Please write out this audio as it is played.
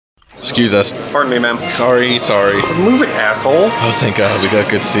Excuse us. Pardon me, ma'am. Sorry. Move it, asshole. Oh, thank God, we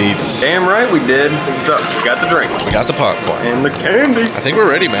got good seats. Damn right we did. What's up? We got the drinks. We got the popcorn. And the candy. I think we're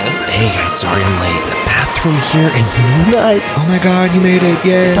ready, man. Hey guys, sorry I'm late. The bathroom here is nuts. Oh my God, you made it.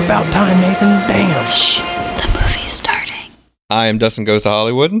 Yay. It's about time, Nathan. Damn. Shh, the movie's starting. I am Dustin Goes to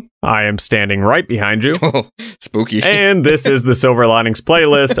Hollywood. I am standing right behind you. Oh, spooky. And this is the Silver Linings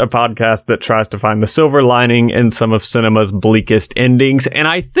Playlist, a podcast that tries to find the silver lining in some of cinema's bleakest endings. And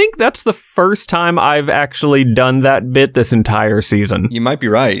I think that's the first time I've actually done that bit this entire season. You might be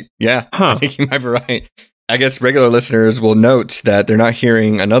right. Yeah, Huh. I think you might be right. I guess regular listeners will note that they're not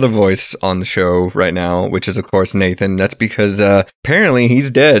hearing another voice on the show right now, which is, of course, Nathan. That's because apparently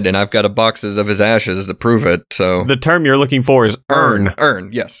he's dead, and I've got boxes of his ashes to prove it. So The term you're looking for is urn.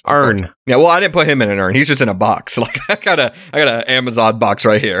 Urn, yes. Urn. Yeah, well, I didn't put him in an urn. He's just in a box. Like I got an Amazon box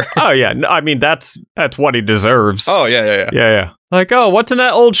right here. Oh, yeah. I mean, that's what he deserves. Oh, yeah. Yeah. Like, oh, what's in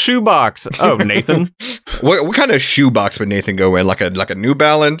that old shoebox? Oh, Nathan. What kind of shoebox would Nathan go in? Like a New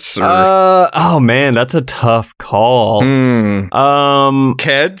Balance? Or Oh man, that's a tough call.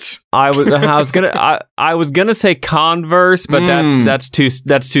 Keds? I was gonna say Converse, but that's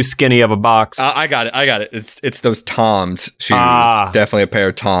too skinny of a box. I got it. It's those Toms shoes. Ah. Definitely a pair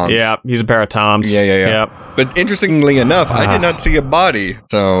of Toms. Yeah, he's a pair of Toms. Yeah. Yep. But interestingly enough, I did not see a body,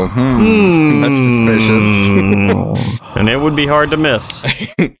 so that's suspicious. And it would be hard to miss.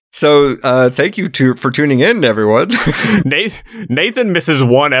 So, thank you for tuning in, everyone. Nathan misses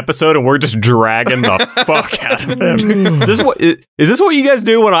one episode, and we're just dragging the fuck out of him. Is this what you guys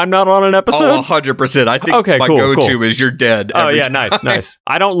do when I'm not on an episode? Oh, 100%. I think my cool. go-to is you're dead. Oh, yeah, time. nice.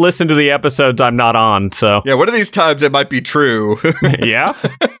 I don't listen to the episodes I'm not on, so. Yeah, one of these times it might be true. Yeah?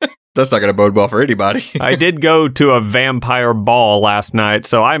 That's not going to bode well for anybody. I did go to a vampire ball last night,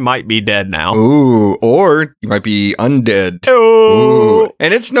 so I might be dead now. Ooh, or you might be undead. Ooh.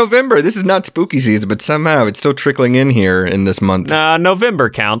 And it's November. This is not spooky season, but somehow it's still trickling in here in this month. November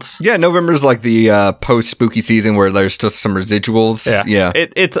counts. Yeah, November's like the post-spooky season where there's still some residuals. Yeah.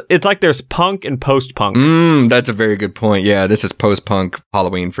 It's like there's punk and post-punk. That's a very good point. Yeah, this is post-punk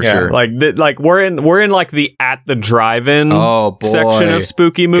Halloween for sure. Like we're in like the at the drive-in section of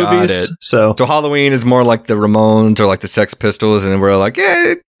spooky movies. So Halloween is more like the Ramones or like the Sex Pistols, and then we're like,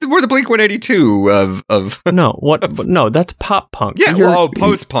 yeah, we're the Blink-182 of No, that's pop punk. Yeah,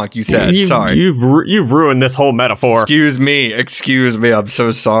 post-punk, you said. Sorry. You've ruined this whole metaphor. Excuse me, I'm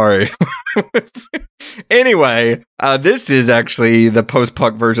so sorry. Anyway, this is actually the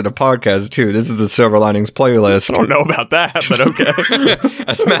post-punk version of podcast, too. This is the Silver Linings Playlist. I don't know about that, but okay.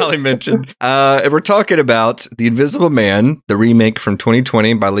 As Mallie mentioned. And we're talking about The Invisible Man, the remake from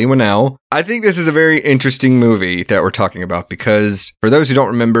 2020 by Leigh Whannell. I think this is a very interesting movie that we're talking about because for those who don't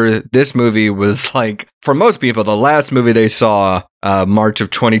remember, this movie was like, for most people, the last movie they saw March of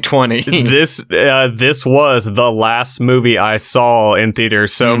 2020. This was the last movie I saw in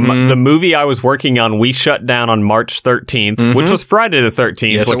theaters. So the movie I was working on, we shut down on March 13th, which was Friday the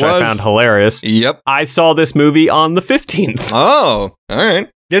 13th, which I found hilarious. Yep. I saw this movie on the 15th. Oh, all right.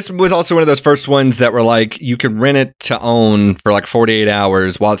 This was also one of those first ones that were like, you could rent it to own for like 48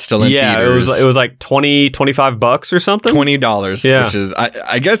 hours while it's still in theaters. Yeah, it was like $25 or something. $20, which is,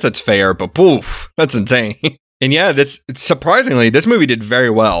 I guess that's fair, but poof, that's insane. And yeah, surprisingly, this movie did very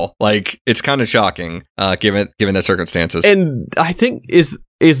well. Like, it's kind of shocking, given the circumstances. And I think, is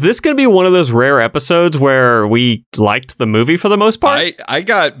this going to be one of those rare episodes where we liked the movie for the most part? I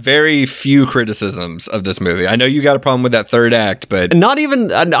got very few criticisms of this movie. I know you got a problem with that third act, but not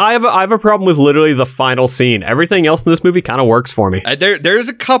even. I have a problem with literally the final scene. Everything else in this movie kind of works for me. There's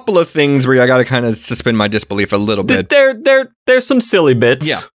a couple of things where I got to kind of suspend my disbelief a little bit. There's some silly bits.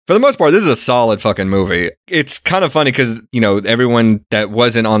 Yeah. For the most part, this is a solid fucking movie. It's kind of funny because, everyone that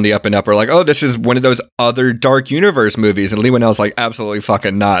wasn't on the up and up are like, oh, this is one of those other Dark Universe movies. And Leigh Whannell's like, absolutely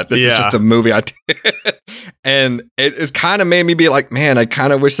fucking not. This is just a movie I did. And it's kind of made me be like, man, I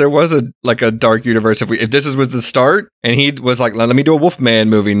kind of wish there was a Dark Universe. If this was the start and he was like, let me do a Wolfman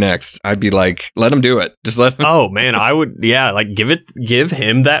movie next, I'd be like, let him do it. Just let him. Oh, man, I would. Yeah, like give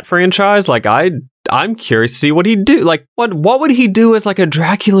him that franchise. Like I'm curious to see what he'd do. Like, what would he do as like a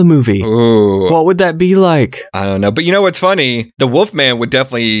Dracula movie? Ooh. What would that be like? I don't know. But you know what's funny? The Wolfman would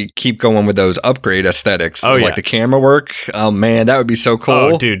definitely keep going with those upgrade aesthetics. Oh, yeah. Like the camera work. Oh, man, that would be so cool.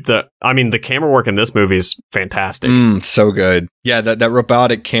 Oh, dude. The camera work in this movie is fantastic. So good. Yeah, that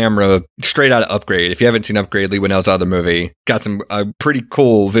robotic camera, straight out of Upgrade. If you haven't seen Upgrade, Leigh Whannell's other movie, got some pretty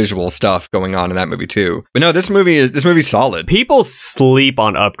cool visual stuff going on in that movie too. But no, this movie's solid. People sleep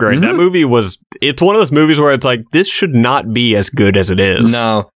on Upgrade. That movie it's one of those movies where it's like, this should not be as good as it is.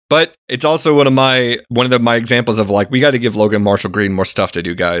 No. But it's also one of my examples of like, we got to give Logan Marshall Green more stuff to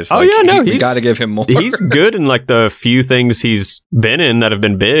do, guys. Oh like, yeah, no, we got to give him more. He's good in like the few things he's been in that have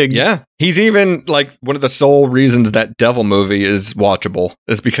been big. Yeah. He's even like one of the sole reasons that Devil movie is watchable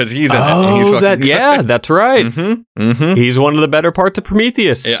is because he's in it. And he's that's right. Mm-hmm. He's one of the better parts of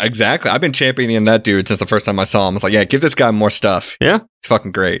Prometheus. Yeah, exactly. I've been championing that dude since the first time I saw him. I was like, yeah, give this guy more stuff. Yeah. It's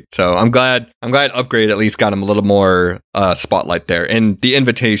fucking great. So I'm glad Upgrade at least got him a little more spotlight there. And The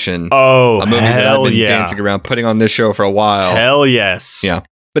Invitation. Oh, a movie that I've been dancing around putting on this show for a while. Hell yes. Yeah.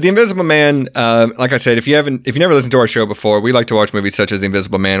 But The Invisible Man, like I said, if you never listened to our show before, we like to watch movies such as The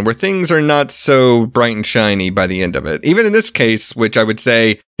Invisible Man, where things are not so bright and shiny by the end of it. Even in this case, which I would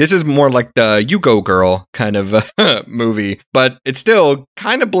say this is more like the You Go Girl kind of movie, but it's still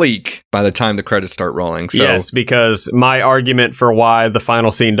kind of bleak by the time the credits start rolling. So. Yes, because my argument for why the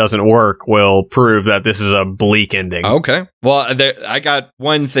final scene doesn't work will prove that this is a bleak ending. Okay. Well, I got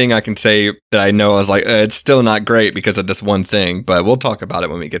one thing I can say that I know. I was like, it's still not great because of this one thing, but we'll talk about it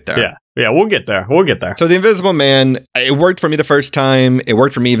when we get there. Yeah, we'll get there. So The Invisible Man, it worked for me the first time. It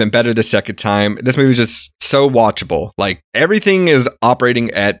worked for me even better the second time. This movie is just so watchable. Like, everything is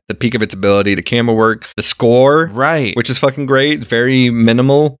operating at the peak of its ability. The camera work, the score, right, which is fucking great. Very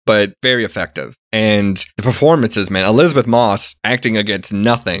minimal, but very effective. And the performances, man. Elisabeth Moss acting against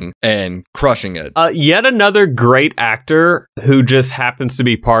nothing and crushing it. Yet another great actor who just happens to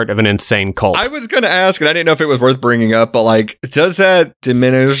be part of an insane cult. I was going to ask, and I didn't know if it was worth bringing up, but like, does that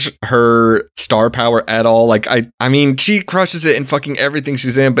diminish her star power at all? Like, I mean, she crushes it in fucking everything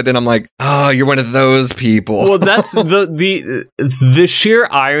she's in, but then I'm like, oh, you're one of those people. Well, that's the sheer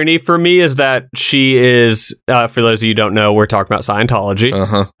irony for me is that she is, for those of you who don't know, we're talking about Scientology.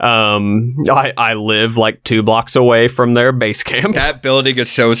 I live like 2 blocks away from their base camp. That building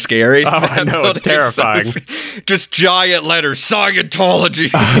is so scary. Oh, I know, it's terrifying. Just giant letters, Scientology.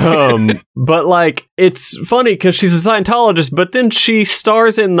 But like, it's funny because she's a Scientologist, but then she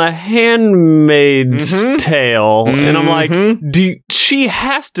stars in The Handmaid's Tale, and I'm like, she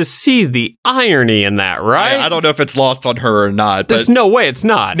has to see the irony in that, right? I don't know if it's lost on her or not. There's no way it's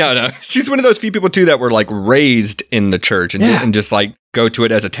not. No. She's one of those few people too that were like raised in the church and just like go to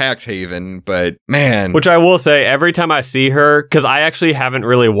it as a tax haven, but man. Which I will say, every time I see her, because I actually haven't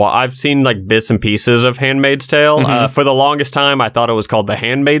really I've seen like bits and pieces of Handmaid's Tale. For the longest time, I thought it was called The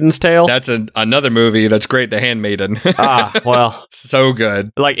Handmaiden's Tale. That's another movie that's great, The Handmaiden. Well. So good.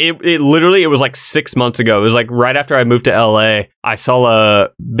 Like, it literally, it was like 6 months ago. It was like right after I moved to LA, I saw a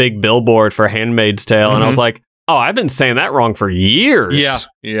big billboard for Handmaid's Tale, and I was like, oh, I've been saying that wrong for years.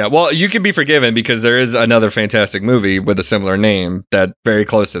 Yeah. Well, you can be forgiven because there is another fantastic movie with a similar name that's very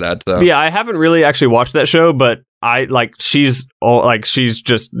close to that. So. Yeah, I haven't really actually watched that show, but she's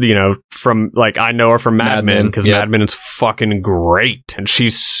just, from like, I know her from Mad Men because Mad Men is fucking great and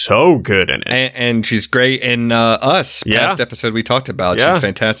she's so good in it. And she's great in Us, past episode we talked about. She's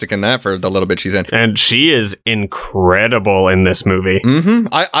fantastic in that for the little bit she's in. And she is incredible in this movie.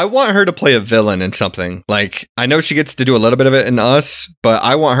 I want her to play a villain in something. Like, I know she gets to do a little bit of it in Us, but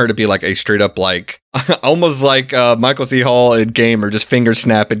I want her to be like a straight up like almost like Michael C. Hall in Gamer, just finger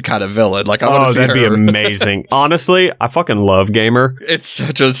snapping kind of villain. Like, I want to see that'd her. Be amazing. Honestly, I fucking love Gamer. It's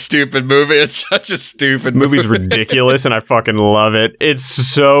such a stupid movie. The movie's ridiculous, and I fucking love it. It's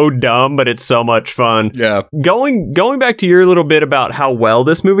so dumb, but it's so much fun. Yeah. Going back to your little bit about how well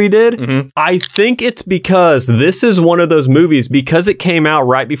this movie did, I think it's because this is one of those movies, because it came out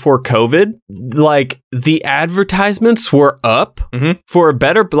right before COVID, like, the advertisements were up for a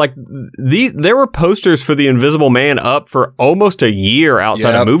better, like, there were posters for The Invisible Man up for almost a year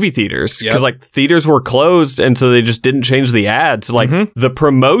outside of movie theaters, because like theaters were closed, and so they just didn't change the ads. Like, the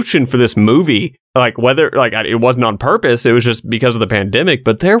promotion for this movie, like, whether like it wasn't on purpose, it was just because of the pandemic,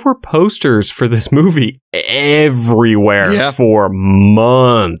 but there were posters for this movie everywhere for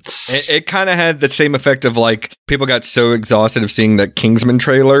months. It kind of had the same effect of like, people got so exhausted of seeing the Kingsman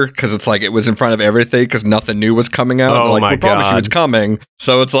trailer because it's like it was in front of everything because nothing new was coming out. Oh, like, my we promise you God. it's coming.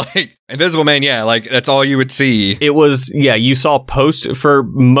 So it's like Invisible Man, like that's all you would see. It was, you saw for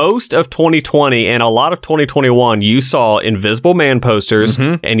most of 2020 and a lot of 2021, you saw Invisible Man posters,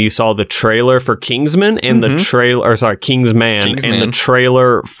 and you saw the trailer for Kingsman and Kingsman and the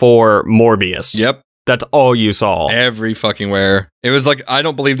trailer for Morbius. Yep. That's all you saw. Every fucking where. It was like, I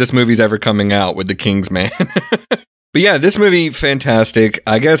don't believe this movie's ever coming out with the Kingsman. But yeah, this movie, fantastic.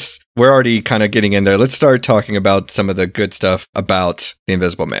 I guess we're already kind of getting in there. Let's start talking about some of the good stuff about The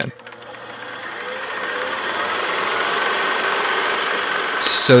Invisible Man.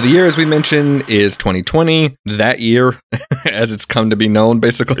 So the year, as we mentioned, is 2020. That year, as it's come to be known,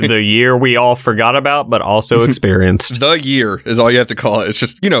 basically. The year we all forgot about, but also experienced. The year is all you have to call it. It's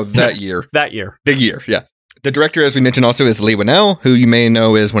just, that year. That year. The year, yeah. The director, as we mentioned, also is Leigh Whannell, who you may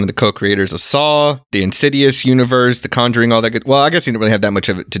know is one of the co-creators of Saw, the Insidious universe, The Conjuring, all that good. Well, I guess he didn't really have that much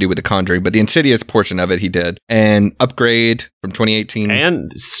of it to do with The Conjuring, but the Insidious portion of it he did. And Upgrade from 2018.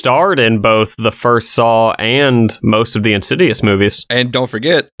 And starred in both the first Saw and most of the Insidious movies. And don't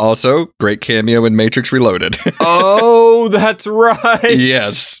forget, also, great cameo in Matrix Reloaded. Oh, that's right.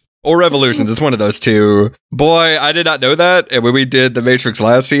 Yes. Or Revolutions. It's one of those two. Boy, I did not know that. And when we did The Matrix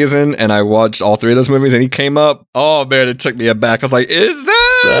last season and I watched all three of those movies and he came up, oh man, it took me aback. I was like, is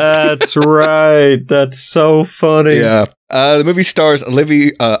that? That's right. That's so funny. Yeah. The movie stars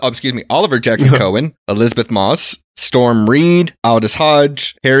Oliver Jackson Cohen, Elisabeth Moss, Storm Reed, Aldis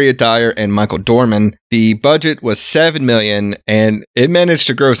Hodge, Harriet Dyer, and Michael Dorman. The budget was $7 million, and it managed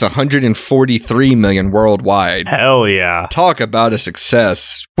to gross $143 million worldwide. Hell yeah. Talk about a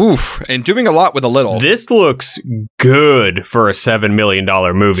success. Oof. And doing a lot with a little. This looks good for a $7 million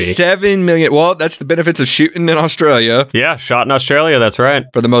movie. $7 million. Well, that's the benefits of shooting in Australia. Yeah, shot in Australia, that's right.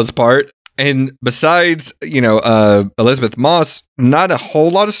 For the most part. And besides, Elisabeth Moss, not a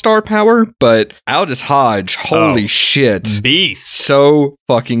whole lot of star power, but Aldis Hodge, holy shit. Beast. So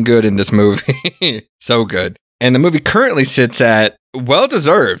fucking good in this movie. So good. And the movie currently sits at,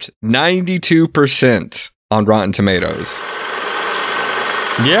 well-deserved, 92% on Rotten Tomatoes.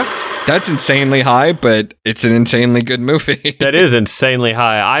 Yeah. That's insanely high, but it's an insanely good movie. That is insanely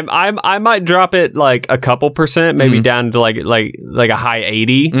high. I might drop it like a couple percent, maybe down to like a high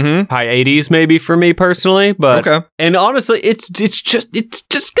 80, high 80s maybe for me personally. But and honestly, it's just because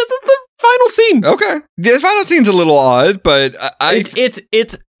of the final scene. Okay, the final scene's a little odd, but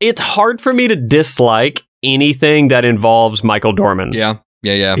it's hard for me to dislike anything that involves Michael Dorman. Yeah.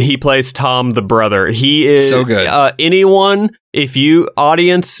 He plays Tom the brother. He is so good. Anyone, if you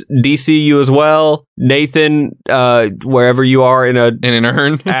audience, DC you as well, Nathan, wherever you are in an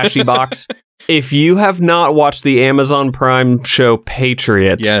urn, ashy box. If you have not watched the Amazon Prime show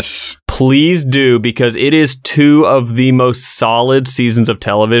Patriot, yes, please do, because it is two of the most solid seasons of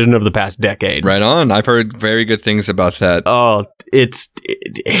television of the past decade. Right on. I've heard very good things about that. Oh,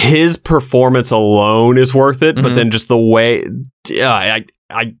 his performance alone is worth it, but then just the way I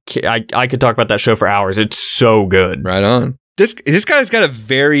could talk about that show for hours. It's so good. Right on. This guy's got a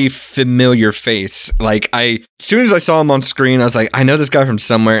very familiar face. Like, as soon as I saw him on screen, I was like, I know this guy from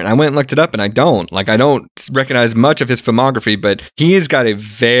somewhere, and I went and looked it up, and I don't recognize much of his filmography, but he has got a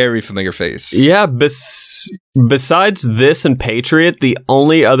very familiar face. Yeah, besides this and Patriot, the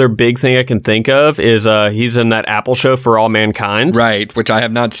only other big thing I can think of is he's in that Apple show For All Mankind. Right, which I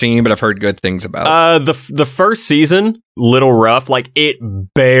have not seen, but I've heard good things about. The first season, little rough. Like, it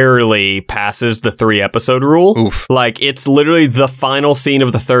barely passes the 3-episode rule. Oof. Like, it's literally the final scene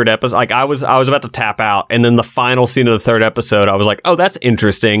of the 3rd episode. Like, I was about to tap out, and then the final scene of the 3rd episode, I was like, oh, that's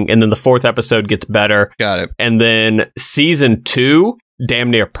interesting. And then the 4th episode gets better. Got it. And then season 2, damn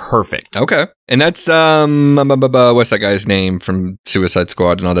near perfect. Okay. And that's what's that guy's name from Suicide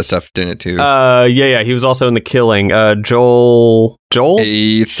Squad and all that stuff, didn't it too? Yeah. He was also in The Killing. Joel?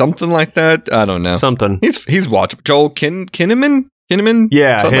 Something like that. I don't know. Something. He's watchable. Joel Kinnaman?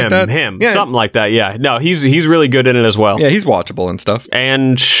 Yeah, him. Yeah. Something like that. Yeah. No, he's really good in it as well. Yeah, he's watchable and stuff.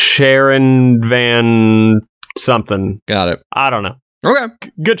 And Sharon Van something. Got it. I don't know. Okay.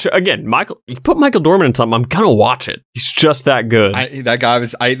 Good show. Again, you put Michael Dorman in something, I'm gonna watch it. He's just that good.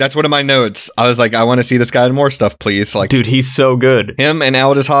 That's one of my notes. I was like, I want to see this guy in more stuff, please. Like, dude, he's so good. Him and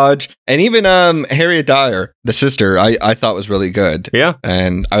Aldis Hodge, and even Harriet Dyer, the sister, I thought was really good. Yeah.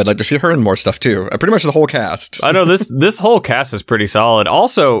 And I would like to see her in more stuff too. Pretty much the whole cast. I know this whole cast is pretty solid.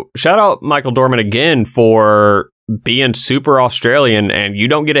 Also, shout out Michael Dorman again for being super Australian, and you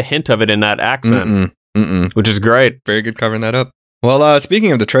don't get a hint of it in that accent, which is great. Very good covering that up. Well,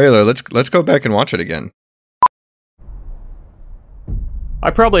 speaking of the trailer, let's go back and watch it again. I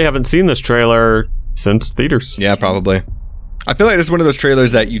probably haven't seen this trailer since theaters. Yeah, probably. I feel like this is one of those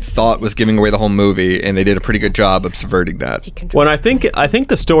trailers that you thought was giving away the whole movie, and they did a pretty good job of subverting that. When I think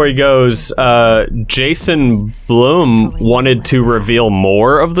the story goes, Jason Blum wanted to reveal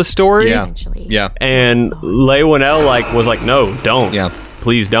more of the story. Yeah. And Leigh Whannell was like, no, don't. Yeah.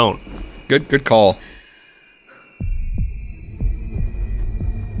 Please don't. Good call.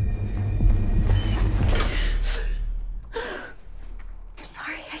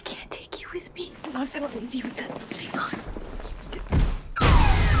 I'm not gonna leave you with that thing on.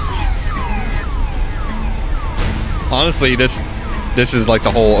 Honestly, this this is like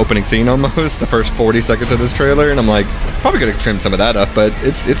the whole opening scene almost, the first 40 seconds of this trailer, and I'm like, probably gonna trim some of that up, but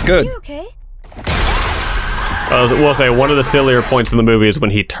it's good. You okay? We'll say one of the sillier points in the movie is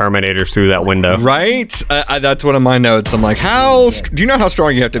when he Terminators through that window. Right? That's one of my notes. I'm like, do you know how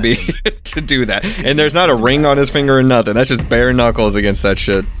strong you have to be to do that? And there's not a ring on his finger or nothing. That's just bare knuckles against that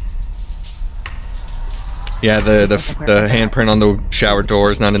shit. Yeah, the handprint on the shower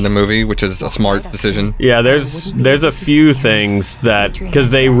door is not in the movie, which is a smart decision. Yeah, there's a few things that,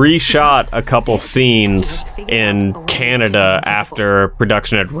 because they reshot a couple scenes in Canada after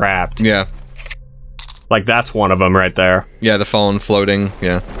production had wrapped. Yeah. Like, that's one of them right there. Yeah, the phone floating,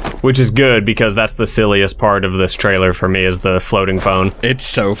 yeah. Which is good, because that's the silliest part of this trailer for me, is the floating phone. It's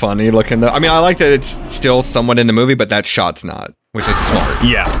so funny looking, though. I mean, I like that it's still somewhat in the movie, but that shot's not, which is smart.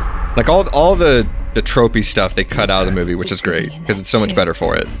 Yeah. Like, all the tropey stuff they cut out of the movie, which is great, because it's so much better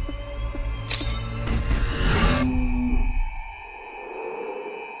for it.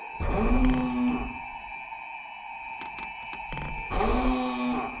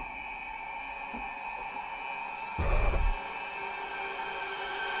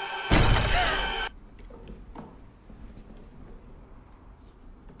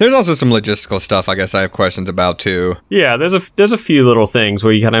 There's also some logistical stuff I guess I have questions about too. Yeah, there's a few little things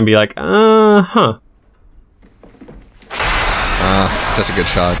where you kind of be like, huh. Such a good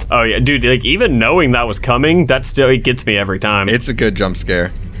shot. Oh yeah, dude, like even knowing that was coming, that still, it gets me every time. It's a good jump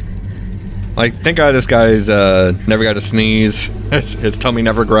scare. Like, thank God this guy's never got to sneeze. His tummy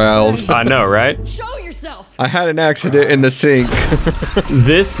never growls. I know, right? Show yourself! I had an accident in the sink.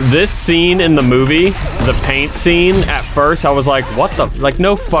 This scene in the movie, the paint scene, at first I was like, what the, like,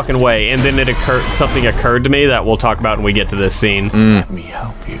 no fucking way. And then something occurred to me that we'll talk about when we get to this scene. Let me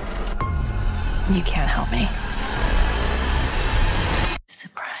help you. You can't help me.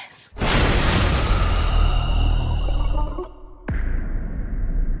 Surprise.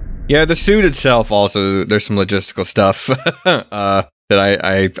 Yeah, the suit itself also, there's some logistical stuff that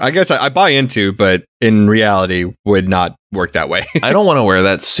I guess I buy into, but in reality would not work that way. I don't want to wear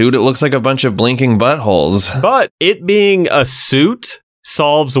that suit. It looks like a bunch of blinking buttholes. But it being a suit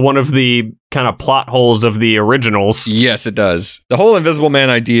solves one of the kind of plot holes of the originals. Yes, it does. The whole Invisible Man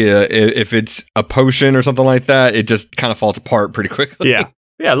idea, if it's a potion or something like that, it just kind of falls apart pretty quickly. Yeah.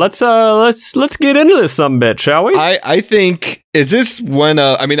 Yeah, let's get into this some bit, shall we? I think, is this one,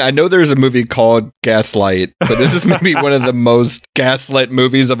 I mean, I know there's a movie called Gaslight, but this is maybe one of the most gaslit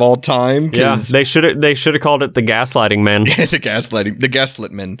movies of all time. Yeah, they should have called it The Gaslighting Man. The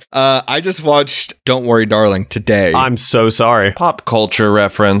Gaslit Man. I just watched Don't Worry Darling today. I'm so sorry. Pop culture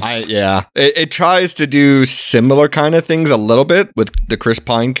reference. Yeah. It tries to do similar kind of things a little bit with the Chris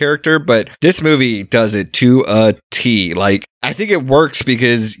Pine character, but this movie does it to a T. Like, I think it works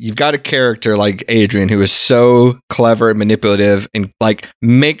because you've got a character like Adrian who is so clever and manipulative and like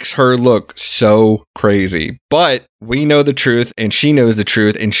makes her look so crazy. But we know the truth and she knows the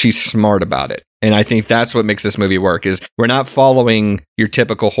truth and she's smart about it. And I think that's what makes this movie work, is we're not following your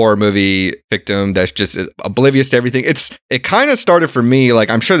typical horror movie victim that's just oblivious to everything. It kind of started for me, like,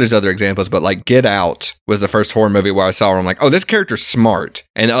 I'm sure there's other examples, but like Get Out was the first horror movie where I saw where I'm like, oh, this character's smart.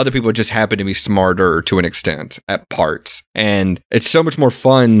 And other people just happen to be smarter to an extent at parts. And it's so much more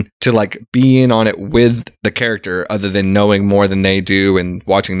fun to like be in on it with the character other than knowing more than they do and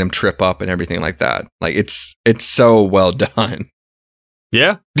watching them trip up and everything like that. Like, it's so well done.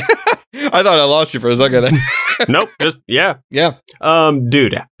 Yeah. I thought I lost you for a second. Nope. Just, yeah. Yeah.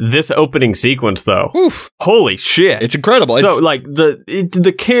 Dude, this opening sequence though. Oof. Holy shit. It's incredible. So like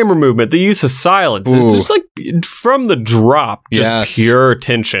the camera movement, the use of silence, it's just like from the drop, just pure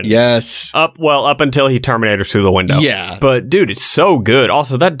tension. Yes. Up until he Terminators through the window. Yeah. But dude, it's so good.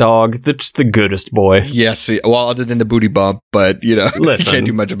 Also, that dog, that's the goodest boy. Yes. Well, other than the booty bump, but you know, listen, can't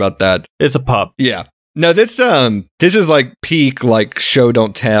do much about that. It's a pup. Yeah. No, this is like peak, like show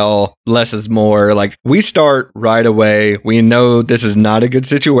don't tell, less is more. Like, we start right away. We know this is not a good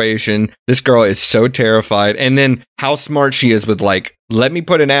situation. This girl is so terrified. And then how smart she is with like, let me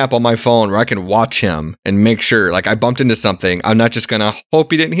put an app on my phone where I can watch him and make sure, like, I bumped into something. I'm not just going to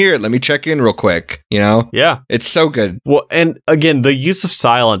hope he didn't hear it. Let me check in real quick, you know? Yeah. It's so good. Well, and again, the use of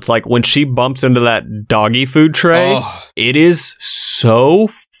silence, like when she bumps into that doggy food tray, it is so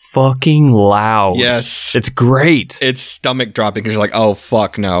fucking loud. Yes. It's great. It's stomach dropping because you're like, oh,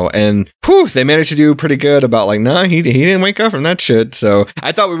 fuck no. And they managed to do pretty good about like, nah, he didn't wake up from that shit. So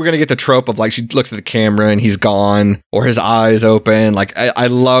I thought we were going to get the trope of like, she looks at the camera and he's gone or his eyes open. Like, I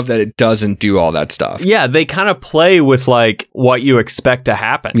love that it doesn't do all that stuff. Yeah, they kind of play with like what you expect to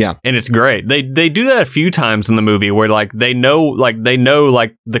happen. Yeah. And it's great. They do that a few times in the movie where like they know like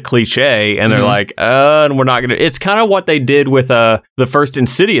the cliche and they're like, and we're not going to. It's kind of what they did with the first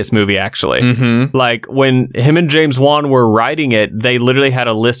Insidious movie, actually. Like when him and James Wan were writing it, they literally had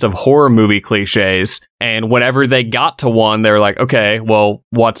a list of horror movie cliches. And whenever they got to one, they were like, okay, well,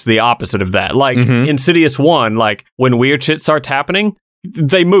 what's the opposite of that? Like Insidious 1, like when weird shit starts happening,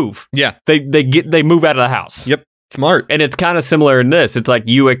 they move. Yeah. They move out of the house. Yep. Smart. And it's kind of similar in this. It's like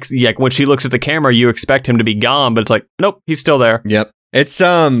like when she looks at the camera, you expect him to be gone, but it's like, nope, he's still there. Yep. It's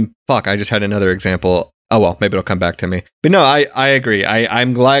fuck, I just had another example. Oh well, maybe it'll come back to me. But no, I agree. I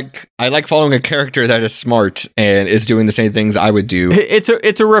like following a character that is smart and is doing the same things I would do. It's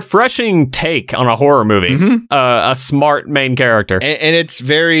a refreshing take on a horror movie. A smart main character. And it's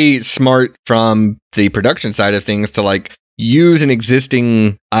very smart from the production side of things to like use an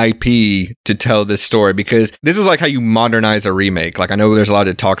existing IP to tell this story, because this is like how you modernize a remake. Like I know there's a lot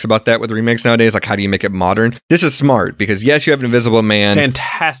of talks about that with remakes nowadays, like how do you make it modern? This is smart because yes, you have an Invisible Man.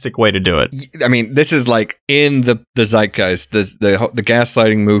 Fantastic way to do it. I mean, this is like in the zeitgeist, the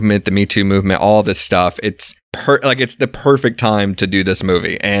gaslighting movement, the Me Too movement, all this stuff. It's it's the perfect time to do this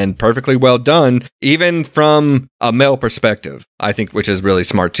movie, and perfectly well done, even from a male perspective, I think, which is really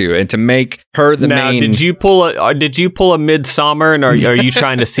smart too. And to make her the main. Did you pull a Midsommar, and are you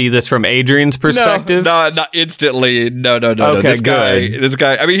trying to see this from Adrian's perspective? No, not instantly. No. Okay, This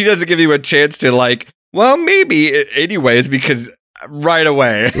guy. I mean, he doesn't give you a chance to like. Well, maybe anyways, because. Right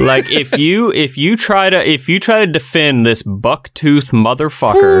away. Like if you try to defend this bucktooth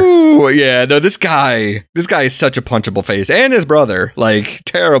motherfucker. Ooh, yeah, no, this guy is such a punchable face, and his brother, like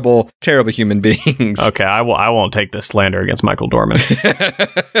terrible human beings. Okay, I won't take this slander against Michael Dorman.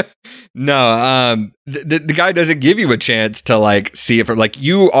 No, the guy doesn't give you a chance to like see it for like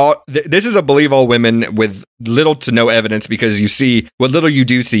you all. This is a believe all women with little to no evidence, because you see what little you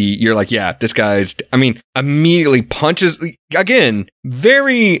do see, you're like, yeah, this guy's. I mean, immediately punches again.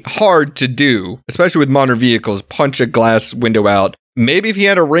 Very hard to do, especially with modern vehicles. Punch a glass window out. Maybe if he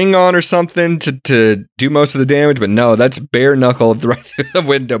had a ring on or something to do most of the damage, but no, that's bare knuckled right through the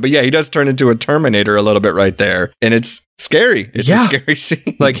window. But yeah, he does turn into a Terminator a little bit right there, and it's scary. It's a scary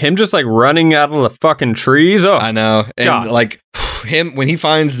scene. Like him just like running out of the fucking trees. Oh, I know. And God. Like him when he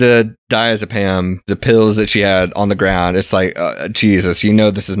finds the diazepam, the pills that she had on the ground, it's like Jesus, you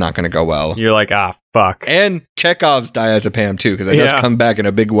know this is not going to go well. You're like, fuck. And Chekhov's diazepam too, because it does come back in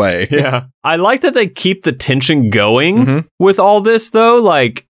a big way. Yeah, I like that they keep the tension going with all this though.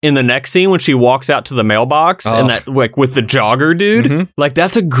 Like in the next scene when she walks out to the mailbox and that like with the jogger dude, like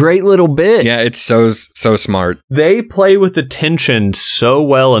that's a great little bit. Yeah, it's so smart. They play with the tension so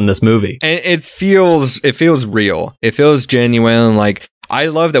well in this movie, and it feels real. It feels genuine. Like I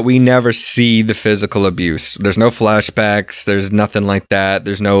love that we never see the physical abuse. There's no flashbacks. There's nothing like that.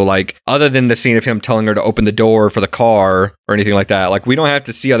 There's no like, other than the scene of him telling her to open the door for the car or anything like that. Like we don't have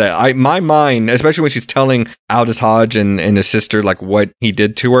to see all that. My mind, especially when she's telling Aldis Hodge and his sister like what he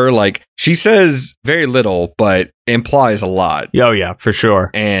did to her, like she says very little, but implies a lot. Oh yeah, for sure.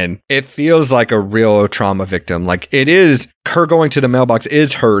 And it feels like a real trauma victim. Like it is her going to the mailbox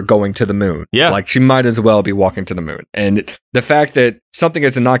is her going to the moon. Yeah. Like she might as well be walking to the moon. And the fact that something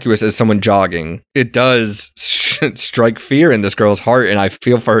as innocuous as someone jogging, it does strike fear in this girl's heart. And I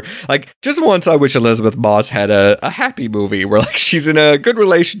feel for her. Like just once I wish Elisabeth Moss had a happy movie where like she's in a good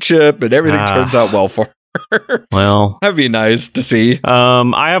relationship and everything turns out well for her. Well, that'd be nice to see.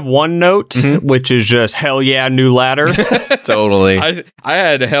 I have one note, which is just hell yeah, new ladder. Totally. I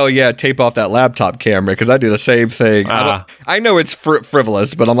had hell yeah tape off that laptop camera because I do the same thing. I know it's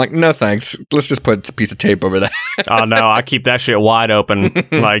frivolous, but I'm like, no thanks. Let's just put a piece of tape over that. Oh no, I keep that shit wide open.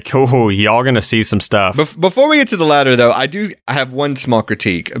 Like, oh, y'all gonna see some stuff. Before we get to the ladder, though, I have one small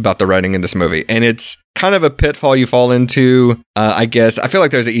critique about the writing in this movie, and it's kind of a pitfall you fall into, I guess. I feel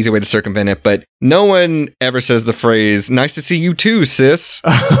like there's an easy way to circumvent it, but no one ever says the phrase, nice to see you too, sis.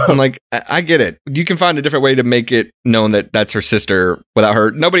 I'm like, I get it. You can find a different way to make it known that that's her sister without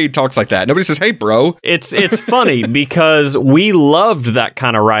her. Nobody talks like that. Nobody says, hey, bro. It's funny because we loved that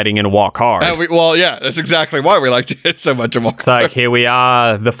kind of writing in Walk Hard. Well, yeah, that's exactly why we liked it so much in Walk Hard. It's like, here we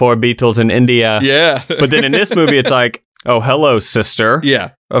are, the four Beatles in India. Yeah. But then in this movie, it's like, oh, hello, sister.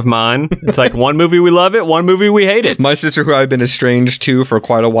 Yeah. Of mine. It's like one movie we love it, one movie we hate it. My sister, who I've been estranged to for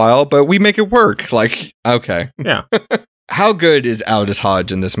quite a while, but we make it work. Like, okay. Yeah. how good is Aldis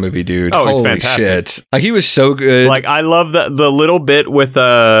Hodge in this movie, dude? Oh, he's Holy fantastic. shit. Like, he was so good. Like, I love the little bit with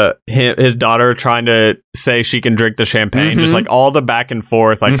his daughter trying to say she can drink the champagne. Just like all the back and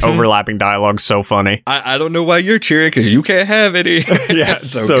forth, like overlapping dialogue. So funny. I don't know why you're cheering, because you can't have any. Yeah,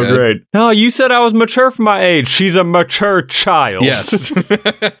 so great. No, you said I was mature for my age. She's a mature child. Yes.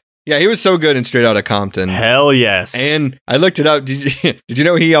 Yeah, he was so good in Straight Outta Compton. Hell yes. And I looked it up. Did you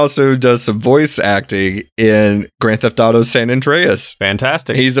know he also does some voice acting in Grand Theft Auto San Andreas?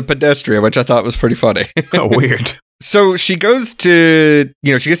 Fantastic. He's a pedestrian, which I thought was pretty funny. Weird. So she goes to,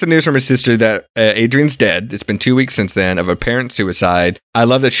 she gets the news from her sister that Adrian's dead. It's been 2 weeks since then of apparent suicide. I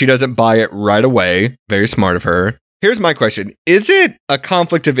love that she doesn't buy it right away. Very smart of her. Here's my question. Is it a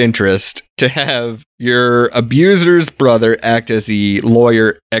conflict of interest to have your abuser's brother act as the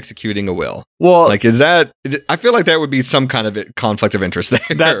lawyer executing a will? Well, like, I feel like that would be some kind of conflict of interest there.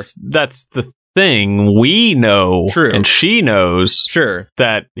 That's the thing. We know, true, and she knows, sure,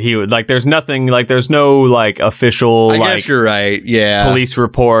 that he would, like, there's nothing, like, there's no, like, official, I like, guess you're right, yeah, police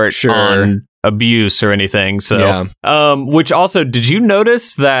report on abuse or anything. So, which also, did you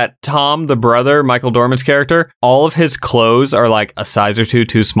notice that Tom, the brother, Michael Dorman's character, all of his clothes are like a size or two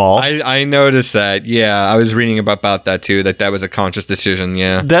too small? I noticed that. Yeah, I was reading about that too. That was a conscious decision.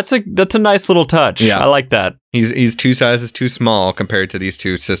 Yeah, that's a nice little touch. Yeah, I like that. He's 2 sizes too small compared to these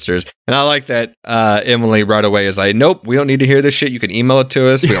 2 sisters. And I like that Emily right away is like, nope, we don't need to hear this shit. You can email it to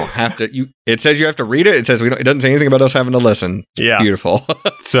us. We don't have to. It says you have to read it. It says it doesn't say anything about us having to listen. Yeah. Beautiful.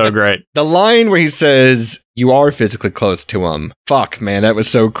 So great. The line where he says, you are physically close to him. Fuck, man, that was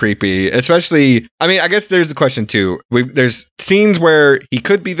so creepy. Especially, I mean, I guess there's a question too. There's scenes where he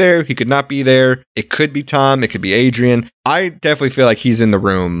could be there, he could not be there. It could be Tom, it could be Adrian. I definitely feel like he's in the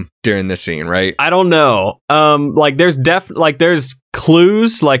room during this scene, right? I don't know. There's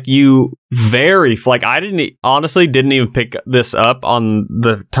clues, like I honestly didn't even pick this up on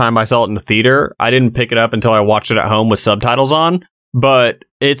the time I saw it in the theater. I didn't pick it up until I watched it at home with subtitles on. But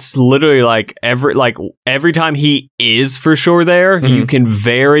it's literally like every time he is for sure there, you can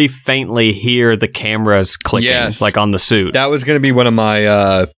very faintly hear the cameras clicking, like on the suit. That was going to be one of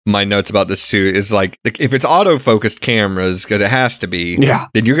my my notes about this suit is like if it's auto-focused cameras, because it has to be,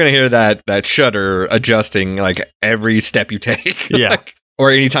 then you're going to hear that shutter adjusting like every step you take. Yeah.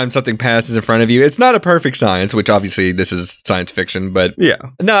 Or anytime something passes in front of you. It's not a perfect science, which obviously this is science fiction, but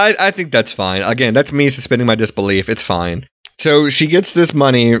no, I think that's fine. Again, that's me suspending my disbelief. It's fine. So she gets this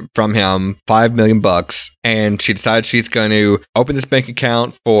money from him, $5 million, and she decides she's going to open this bank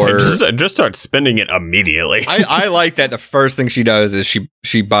account for... Just start spending it immediately. I like that the first thing she does is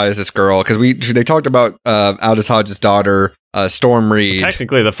she buys this girl, because they talked about Aldis Hodge's daughter, Storm Reed.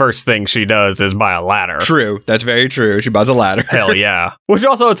 Technically, the first thing she does is buy a ladder. True. That's very true. She buys a ladder. Hell yeah. Which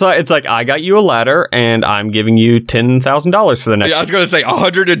also, it's like, I got you a ladder, and I'm giving you $10,000 for the next... Yeah, I was going to say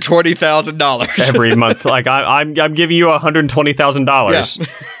 $120,000. Every month. Like, I'm giving you $120,000,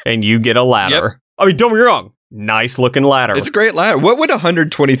 and you get a ladder. Yep. I mean, don't be wrong. Nice looking ladder. It's a great ladder. What would a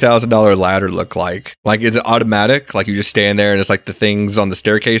 $120,000 ladder look like? Like, is it automatic? Like, you just stand there and it's like the things on the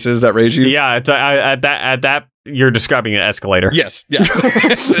staircases that raise you? Yeah, it's, at that, you're describing an escalator. Yes, yeah.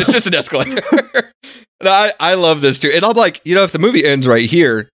 It's just an escalator. No, I love this too. And I'm like, if the movie ends right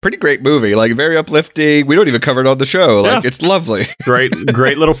here, pretty great movie. Like, very uplifting. We don't even cover it on the show. Like, it's lovely. Great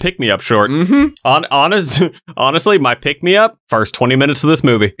little pick-me-up short. Honestly, my pick-me-up, first 20 minutes of this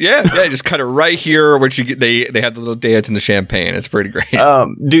movie. Yeah, just cut it right here where they have the little dance in the champagne. It's pretty great.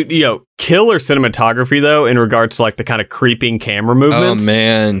 Dude, killer cinematography, though, in regards to, like, the kind of creeping camera movements. Oh,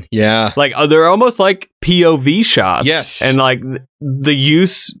 man, yeah. Like, they're almost like POV shots. Yes. And, like, the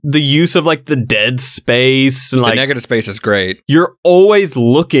use of, like, the dead space. And, like, the negative space is great. You're always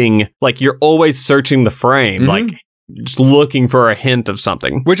looking, like, you're always searching the frame. Like, just looking for a hint of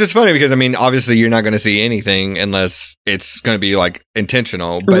something. Which is funny because, I mean, obviously you're not going to see anything unless it's going to be, like,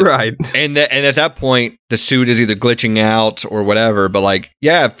 intentional. But, right. And at that point, the suit is either glitching out or whatever. But, like,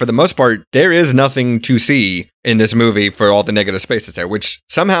 yeah, for the most part, there is nothing to see in this movie for all the negative spaces there, which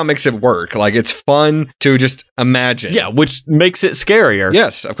somehow makes it work. Like, it's fun to just imagine. Yeah, which makes it scarier.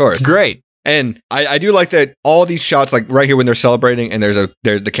 Yes, of course. It's great. And I do like that all these shots, like right here when they're celebrating and there's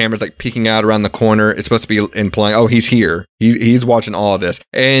the camera's like peeking out around the corner. It's supposed to be implying, oh, he's here. He's watching all of this.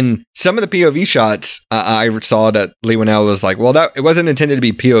 And some of the POV shots, I saw that Leigh Whannell was like, well, it wasn't intended to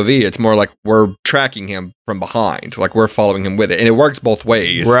be POV. It's more like we're tracking him from behind. Like we're following him with it. And it works both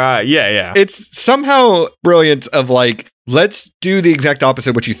ways. Right. Yeah. It's somehow brilliant of like, let's do the exact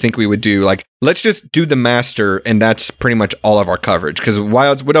opposite of what you think we would do. Like, let's just do the master, and that's pretty much all of our coverage. Because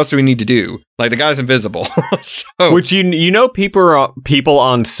what else do we need to do? Like, the guy's invisible. Which, people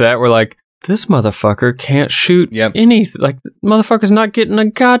on set were like, this motherfucker can't shoot Yep. anything. Like, motherfucker's not getting a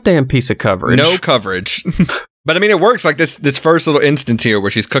goddamn piece of coverage. No coverage. But I mean, it works like this first little instance here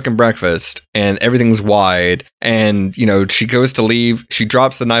where she's cooking breakfast and everything's wide and, you know, she goes to leave. She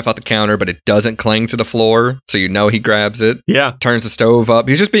drops the knife off the counter, but it doesn't cling to the floor. So, you know, he grabs it. Yeah. Turns the stove up.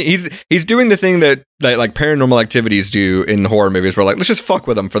 He's doing the thing that like paranormal activities do in horror movies where like, let's just fuck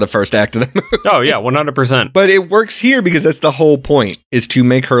with them for the first act of the movie. Oh, yeah, 100%. But it works here because that's the whole point, is to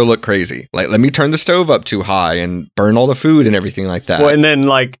make her look crazy. Like, let me turn the stove up too high and burn all the food and everything like that. Well, and then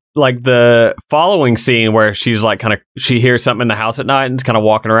like the following scene where she's like she hears something in the house at night and is kind of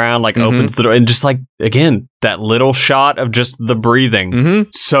walking around, like opens the door and just like, again, that little shot of just the breathing.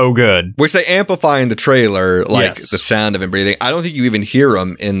 So good. Which they amplify in the trailer, like Yes. the sound of him breathing. I don't think you even hear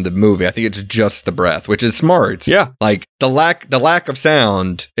him in the movie. I think it's just the breath, which is smart. Yeah. Like the lack of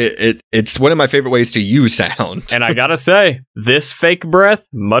sound, it's one of my favorite ways to use sound. And I gotta say, this fake breath,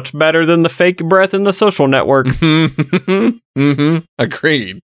 much better than the fake breath in The Social Network.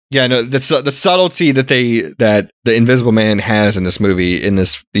 Agreed. Yeah, no, the subtlety that the Invisible Man has in this movie in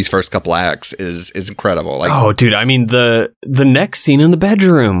these first couple acts is incredible. Like, oh, dude, I mean the next scene in the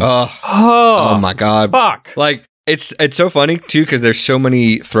bedroom. Oh my god, fuck! Like it's so funny too because there's so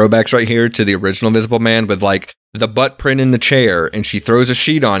many throwbacks right here to the original Invisible Man with like the butt print in the chair, and she throws a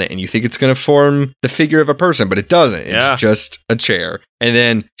sheet on it, and you think it's going to form the figure of a person, but it doesn't. It's just a chair. And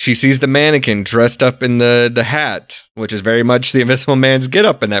then she sees the mannequin dressed up in the hat, which is very much the Invisible Man's get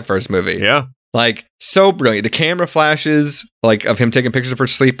up in that first movie. Yeah. Like, so brilliant. The camera flashes, like, of him taking pictures of her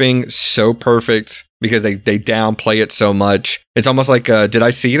sleeping, so perfect because they downplay it so much. It's almost like, did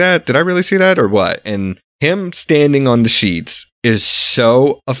I see that? Did I really see that? Or what? And him standing on the sheets is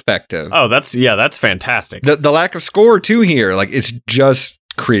so effective. Oh, that's fantastic. The lack of score, too, here, like, it's just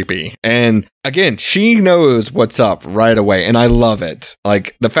creepy. And again, she knows what's up right away, and I love it.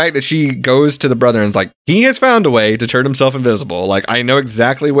 Like, the fact that she goes to the brother and is like, he has found a way to turn himself invisible. Like, I know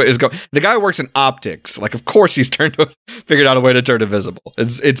exactly what is going. The guy works in optics. Like, of course he's figured out a way to turn invisible.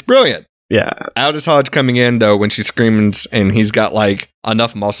 It's brilliant. Yeah. Aldis Hodge coming in, though, when she screams, and he's got, like,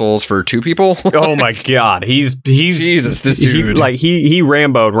 enough muscles for two people. Oh, my God. He's Jesus, this dude. He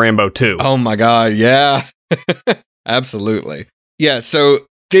Rambo'd Rambo 2. Oh, my God. Yeah. Absolutely. Yeah, so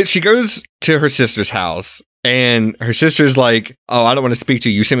she goes to her sister's house, and her sister's like, oh, I don't want to speak to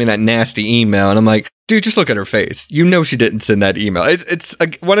you. You sent me that nasty email. And I'm like, dude, just look at her face. You know she didn't send that email. It's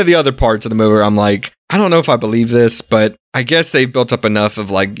one of the other parts of the movie where I'm like, I don't know if I believe this, but I guess they've built up enough of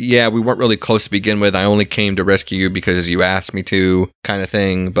like, yeah, we weren't really close to begin with. I only came to rescue you because you asked me to, kind of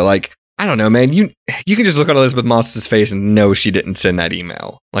thing. But like, I don't know, man. You can just look at Elisabeth Moss's face and know she didn't send that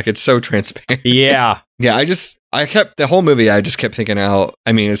email. Like, it's so transparent. Yeah. Yeah, the whole movie, I just kept thinking how,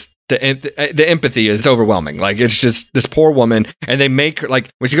 I mean, it's the empathy is overwhelming. Like, it's just this poor woman, and they make her, like,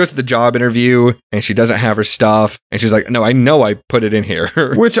 when she goes to the job interview and she doesn't have her stuff, and she's like, no, I know I put it in here.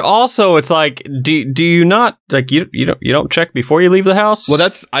 Which also, it's like, do you not, like, you don't check before you leave the house?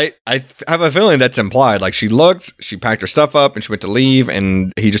 Well, I have a feeling that's implied. Like, she packed her stuff up, and she went to leave,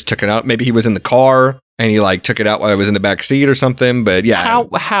 and he just took it out. Maybe he was in the car, and he like took it out while I was in the back seat or something. But yeah,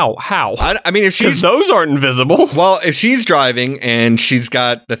 how? I mean, if she's those aren't invisible. Well, if she's driving and she's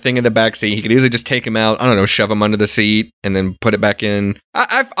got the thing in the back seat, he could easily just take him out. I don't know, shove him under the seat and then put it back in.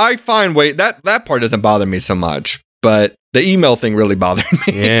 I find that part doesn't bother me so much, but the email thing really bothered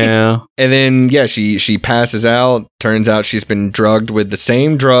me. Yeah. And then yeah, she passes out. Turns out she's been drugged with the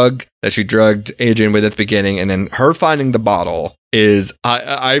same drug that she drugged Adrian with at the beginning, and then her finding the bottle is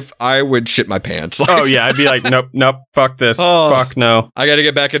I would shit my pants. Like, oh yeah, I'd be like, nope, fuck this, fuck no. I got to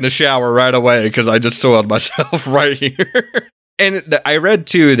get back in the shower right away because I just soiled myself right here. And I read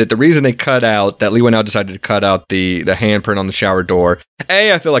too that the reason they Leigh Whannell decided to cut out the handprint on the shower door.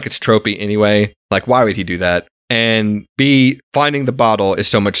 A, I feel like it's tropey anyway. Like, why would he do that? And B, finding the bottle is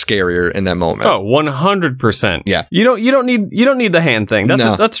so much scarier in that moment. Oh, 100%. Yeah. You don't need the hand thing. That's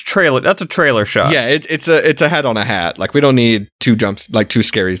a trailer shot. Yeah, it's a hat on a hat. Like, we don't need two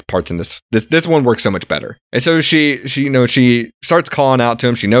scary parts in this. This one works so much better. And so she starts calling out to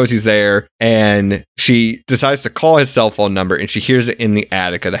him. She knows he's there, and she decides to call his cell phone number, and she hears it in the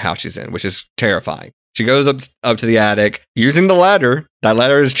attic of the house she's in, which is terrifying. She goes up to the attic using the ladder. That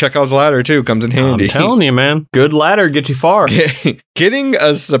ladder is Chekhov's ladder too. Comes in handy. I'm telling you, man. Good ladder gets you far. Getting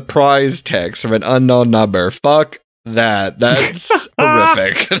a surprise text from an unknown number. Fuck that. That's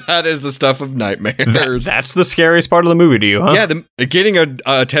horrific. That is the stuff of nightmares. That's the scariest part of the movie to you, huh? Yeah, getting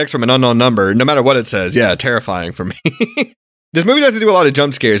a text from an unknown number, no matter what it says, yeah, terrifying for me. This movie doesn't do a lot of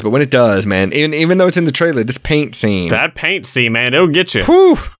jump scares, but when it does, man, even though it's in the trailer, this paint scene. That paint scene, man, it'll get you.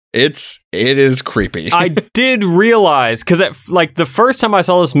 Whew. it is creepy. I did realize, because like the first time I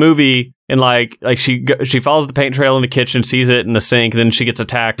saw this movie, and like she follows the paint trail in the kitchen, sees it in the sink, then she gets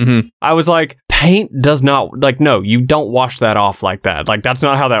attacked. I was like, paint does not, like, no, you don't wash that off like that. Like, that's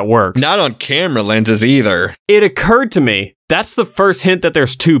not how that works. Not on camera lenses either. It occurred to me, that's the first hint that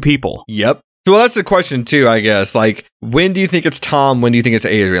there's two people. Yep. Well, that's the question too, I guess. Like, when do you think it's Tom? When do you think it's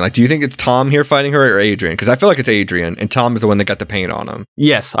Adrian? Like, do you think it's Tom here fighting her or Adrian? Because I feel like it's Adrian, and Tom is the one that got the paint on him.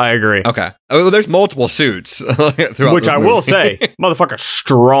 Yes, I agree. Okay. Oh, well, there's multiple suits throughout Which I will say, motherfucker's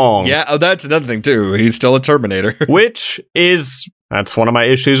strong. Yeah, oh, that's another thing too. He's still a Terminator. Which is, that's one of my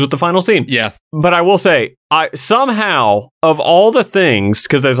issues with the final scene. Yeah. But I will say, somehow, of all the things,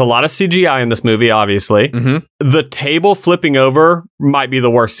 because there's a lot of CGI in this movie, obviously, the table flipping over might be the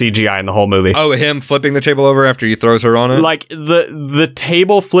worst CGI in the whole movie. Oh, him flipping the table over after he throws her on it? Like, the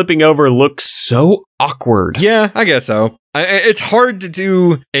table flipping over looks so awkward. Yeah, I guess so. It's hard to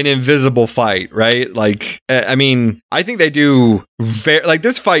do an invisible fight, right? Like, I mean, I think they do like,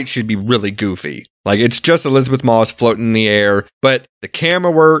 this fight should be really goofy. Like, it's just Elisabeth Moss floating in the air, but the camera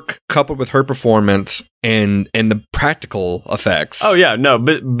work coupled with her performance and the practical effects. Oh yeah, no,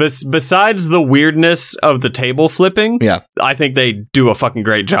 but besides the weirdness of the table flipping, yeah, I think they do a fucking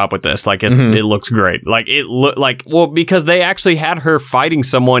great job with this. Like, it looks great. Like, well, because they actually had her fighting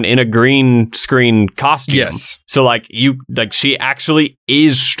someone in a green screen costume. Yes. So like, she actually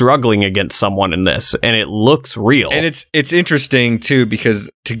is struggling against someone in this, and it looks real. And it's interesting too,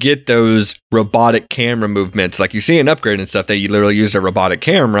 because to get those robotic camera movements, like you see in Upgrade and stuff, they literally used a robotic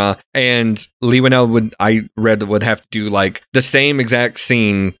camera, and Leigh Whannell would have to do like the same exact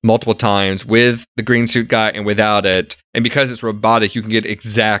scene multiple times with the green suit guy and without it. And because it's robotic, you can get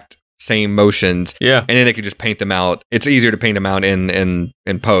exact same motions. Yeah. And then they could just paint them out. It's easier to paint them out in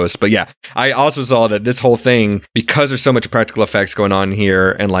post. But yeah, I also saw that this whole thing, because there's so much practical effects going on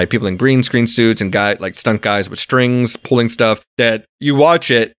here, and like people in green screen suits and like stunt guys with strings pulling stuff, that you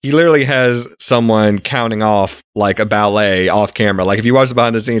watch it, he literally has someone counting off like a ballet off camera. Like, if you watch the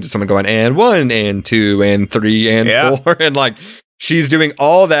behind the scenes, it's someone going, and 1 and 2 and 3 and 4, and like, she's doing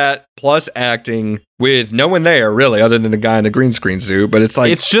all that plus acting with no one there, really, other than the guy in the green screen suit. But it's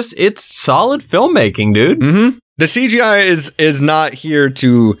like, it's solid filmmaking, dude. The CGI is not here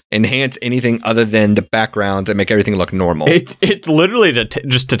to enhance anything other than the backgrounds and make everything look normal. It's literally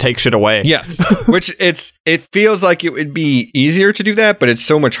just to take shit away. Yes, which it feels like it would be easier to do that, but it's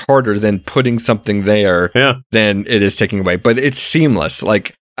so much harder than putting something there than it is taking away. But it's seamless.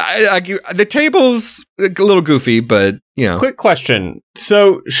 Like, the table's a little goofy, but you know. Quick question.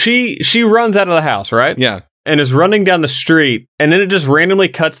 So she runs out of the house, right? Yeah. And is running down the street, and then it just randomly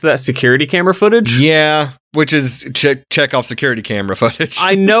cuts to that security camera footage? Yeah, which is check off security camera footage.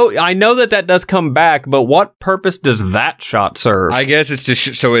 I know that does come back, but what purpose does that shot serve? I guess it's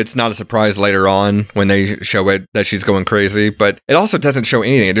just so it's not a surprise later on when they show it that she's going crazy, but it also doesn't show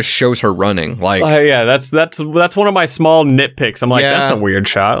anything. It just shows her running. Like, yeah, that's one of my small nitpicks. I'm like, that's a weird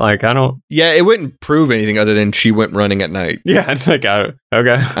shot. Like, I don't. Yeah, it wouldn't prove anything other than she went running at night. Yeah, it's like, okay.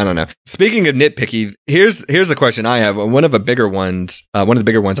 I don't know. Speaking of nitpicky, here's a question I have. One of the bigger ones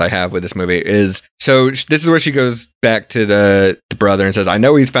I have with this movie is, so this is where she goes back to the brother and says, I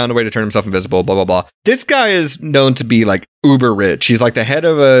know he's found a way to turn himself invisible, blah, blah, blah. This guy is known to be like uber rich. He's like the head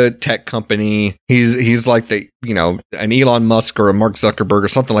of a tech company. He's like the, you know, an Elon Musk or a Mark Zuckerberg or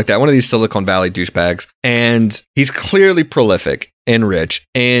something like that. One of these Silicon Valley douchebags. And he's clearly prolific and rich,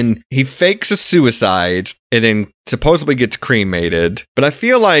 and he fakes a suicide and then supposedly gets cremated. But I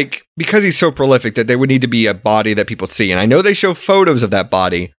feel like because he's so prolific that there would need to be a body that people see. And I know they show photos of that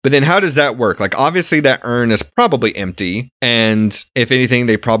body, but then how does that work? Like, obviously that urn is probably empty. And if anything,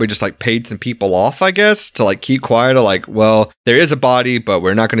 they probably just like paid some people off, I guess, to like keep quiet, or like, well, there is a body, but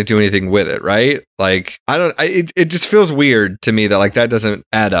we're not going to do anything with it, right? Like, it just feels weird to me that like that doesn't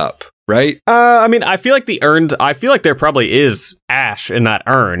add up. Right? I mean, I feel like there probably is ash in that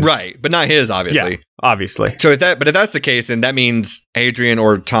urn. Right, but not his, obviously. Yeah, obviously. So if that's the case, then that means Adrian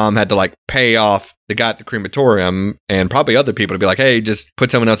or Tom had to like pay off the guy at the crematorium and probably other people to be like, hey, just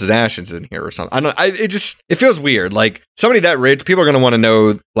put someone else's ashes in here or something. It feels weird. Like, somebody that rich, people are going to want to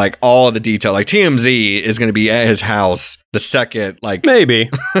know like all the detail. Like, TMZ is going to be at his house the second, like, maybe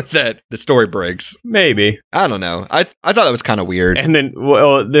that the story breaks. Maybe. I don't know. I thought that was kind of weird. And then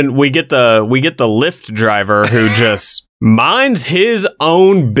we get the Lyft driver who just minds his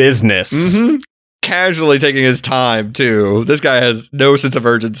own business. casually taking his time too. This guy has no sense of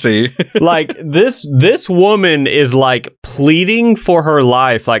urgency. Like this woman is like pleading for her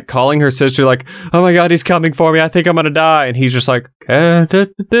life, like calling her sister, like, "Oh my God, he's coming for me. I think I'm gonna die." And he's just like,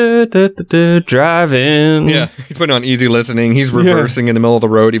 driving. Yeah, he's putting on easy listening. He's reversing in the middle of the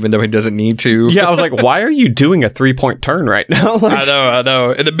road, even though he doesn't need to. Yeah, I was like, why are you doing a 3-point turn right now? Like, I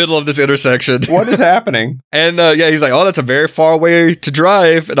know. In the middle of this intersection. What is happening? And yeah, he's like, "Oh, that's a very far way to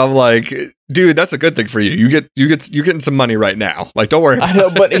drive." And I'm like, dude, that's a good thing for you. You're getting some money right now. Like, don't worry about I know,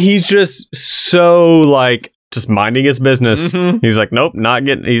 but he's just so like just minding his business. Mhm. He's like, nope, not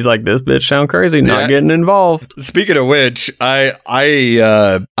getting. He's like, this bitch sound crazy, not getting involved. Speaking of which, I'm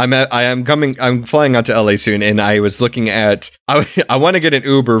flying out to LA soon, and I was looking at I want to get an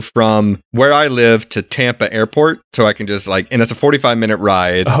Uber from where I live to Tampa Airport, so I can just like, and it's a 45-minute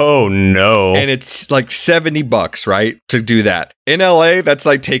ride. Oh no! And it's like $70, right, to do that. In LA, that's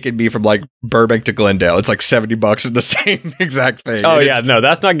like taking me from like Burbank to Glendale. It's like $70 is the same exact thing. Oh and yeah, no,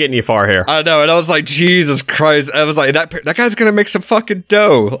 that's not getting you far here. I know, and I was like, Jesus Christ! I was like, that guy's gonna make some fucking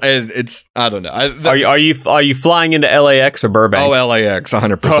dough, and it's, I don't know. Are you flying into LAX or Burbank? Oh, LAX,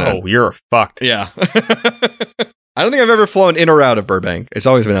 100%. Oh, you're fucked. Yeah. I don't think I've ever flown in or out of Burbank. It's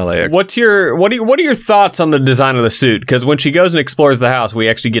always been LAX. What are your thoughts on the design of the suit? Because when she goes and explores the house, we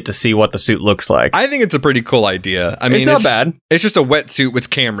actually get to see what the suit looks like. I think it's a pretty cool idea. I mean, it's not bad. It's just a wetsuit with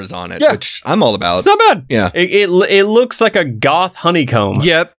cameras on it, Yeah. which I'm all about. It's not bad. Yeah. It looks like a goth honeycomb.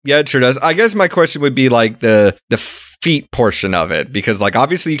 Yep. Yeah, it sure does. I guess my question would be like the feet portion of it, because like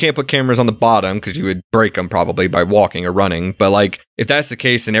obviously you can't put cameras on the bottom because you would break them probably by walking or running. But like if that's the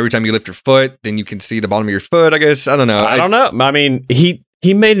case, then every time you lift your foot, then you can see the bottom of your foot. I guess I don't know. I don't know. I mean, he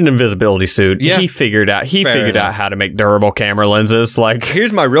made an invisibility suit. Yeah. He figured out how to make durable camera lenses. Like,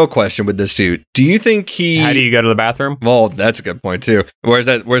 here's my real question with this suit. Do you think how do you go to the bathroom? Well, that's a good point too. Where's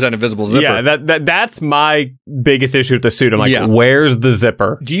that invisible zipper? Yeah, that's my biggest issue with the suit. I'm like, Yeah. where's the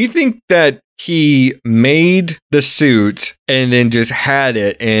zipper? Do you think that he made the suit and then just had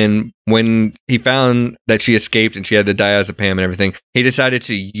it, and when he found that she escaped and she had the diazepam and everything, he decided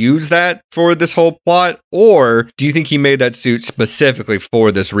to use that for this whole plot? Or do you think he made that suit specifically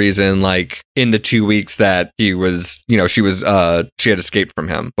for this reason, like in the 2 weeks that he was, she had escaped from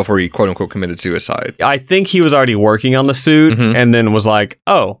him before he quote unquote committed suicide? I think he was already working on the suit Mhm. and then was like,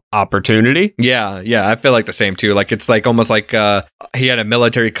 oh, opportunity. Yeah, I feel like the same too. Like it's like almost like he had a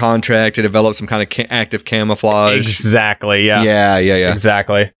military contract to develop some kind of active camouflage. Exactly. Yeah. Yeah.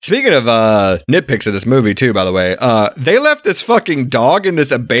 Exactly. Speaking of nitpicks of this movie too, by the way, they left this fucking dog in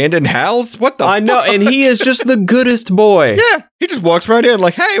this abandoned house. What the? I know, and he is just the goodest boy. Yeah, he just walks right in,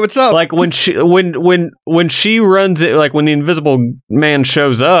 like, "Hey, what's up?" Like when she runs it, like when the invisible man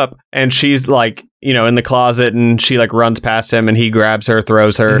shows up and she's like, in the closet, and she like runs past him and he grabs her,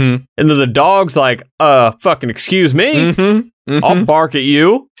 throws her, Mhm. and then the dog's like, fucking excuse me, I'll bark at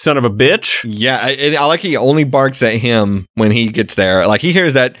you, son of a bitch. Yeah, I like he only barks at him when he gets there. Like he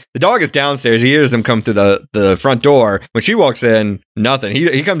hears that the dog is downstairs. He hears them come through the front door. When she walks in, nothing.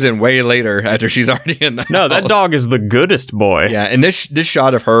 He comes in way later after she's already in the No, house. that dog is the goodest boy. Yeah, and this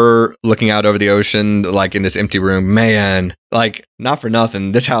shot of her looking out over the ocean, like in this empty room, man, like not for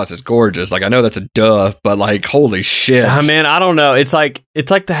nothing, this house is gorgeous. Like I know that's a duh, but like holy shit. Man, I don't know. It's like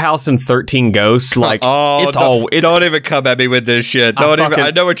the house in 13 Ghosts. Like don't even come at me with this shit.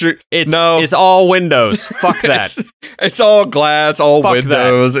 I know what you're. It's all windows. Fuck that. It's all glass, all Fuck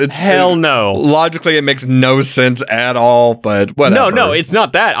windows. That. It's hell no. Logically, it makes no sense at all. But whatever. No, it's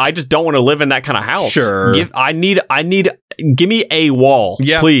not that. I just don't want to live in that kind of house. Sure. Give me a wall,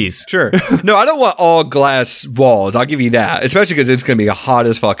 please. Sure. No, I don't want all glass walls. I'll give you that, especially because it's gonna be hot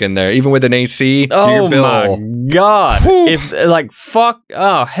as fuck in there, even with an AC. Oh my god! Whew. If like fuck,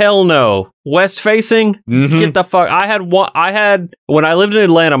 oh hell no. West facing, get the fuck. I had when I lived in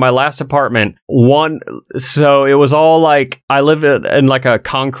Atlanta, my last apartment. So it was all like I lived in like a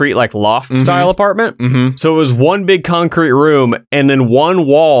concrete like loft style apartment. So it was one big concrete room, and then one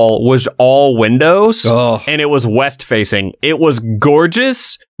wall was all windows, and it was west facing. It was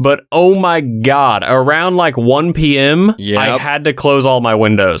gorgeous. But oh my god, around like 1 p.m., I had to close all my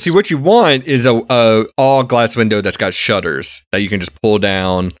windows. See, what you want is a all glass window that's got shutters that you can just pull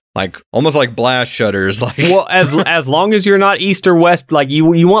down, like almost like blast shutters. Like, well, as long as you're not east or west, like you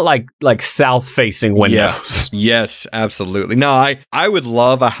want like south facing windows. Yes, absolutely. No, I would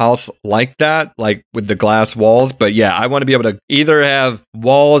love a house like that, like with the glass walls. But yeah, I want to be able to either have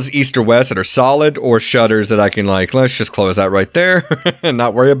walls east or west that are solid, or shutters that I can like, let's just close that right there and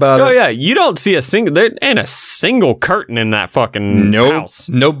not worry worry about it. Oh yeah, you don't see there ain't a single curtain in that fucking house.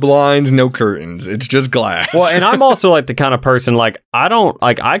 No blinds, no curtains. It's just glass. Well, and I'm also like the kind of person like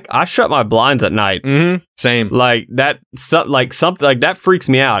I shut my blinds at night. Mm-hmm. Same. Like that, something like that freaks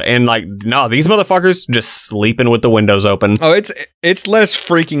me out. And like, no, these motherfuckers just sleeping with the windows open. Oh, it's less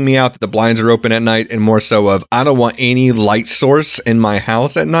freaking me out that the blinds are open at night, and more so of I don't want any light source in my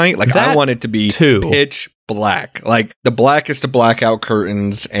house at night. Like I want it to be pitch black, like the blackest of blackout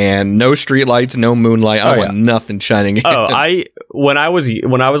curtains, and no street lights, no moonlight. I don't want nothing shining in. When I was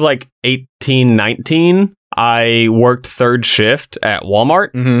like 18, 19, I worked third shift at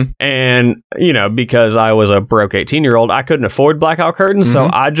Walmart, and because I was a broke 18-year-old, I couldn't afford blackout curtains, so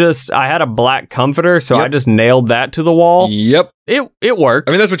I had a black comforter, so I just nailed that to the wall. Yep. It worked.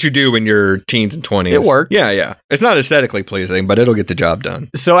 I mean, that's what you do when you're teens and 20s. It worked. Yeah. It's not aesthetically pleasing, but it'll get the job done.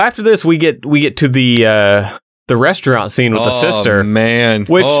 So after this, we get to the restaurant scene with the sister. Oh, man.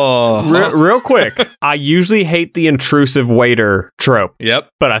 Which, real quick, I usually hate the intrusive waiter trope. Yep.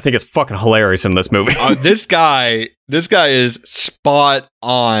 But I think it's fucking hilarious in this movie. This guy is spot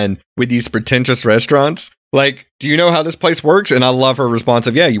on with these pretentious restaurants. Like, do you know how this place works? And I love her response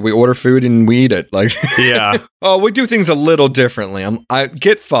of, yeah, we order food and we eat it. Like, yeah. Oh, we do things a little differently. I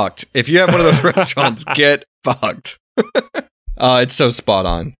get fucked. If you have one of those restaurants, get fucked. It's so spot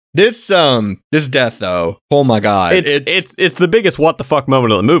on. This death though, oh my god, it's the biggest what the fuck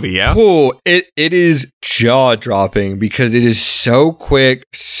moment of the movie, yeah. Oh, it is jaw dropping because it is so quick,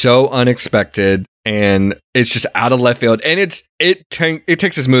 so unexpected, and it's just out of left field, and it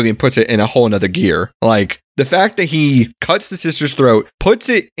takes this movie and puts it in a whole nother gear. Like the fact that he cuts the sister's throat, puts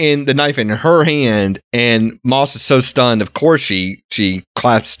it in the knife in her hand, and Moss is so stunned. Of course, she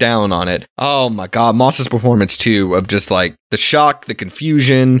claps down on it. Oh my god, Moss's performance too, of just like the shock, the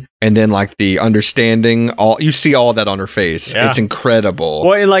confusion, and then like the understanding. You see all that on her face. Yeah. It's incredible.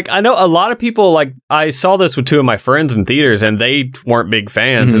 Well, and like I know a lot of people, like I saw this with two of my friends in theaters, and they weren't big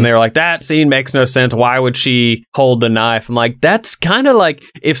fans, and they were like, "That scene makes no sense. Why would she hold the knife?" I'm like, that's kind of like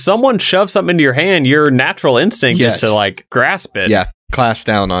if someone shoves something into your hand, your natural instinct is to like grasp it. Yeah, clasp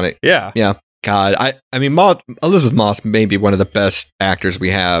down on it. Yeah. God, I mean, Elisabeth Moss may be one of the best actors we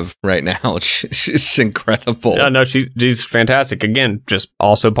have right now. She's incredible. Yeah, no, she's fantastic. Again, just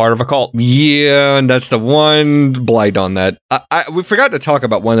also part of a cult. Yeah, and that's the one blight on that. We forgot to talk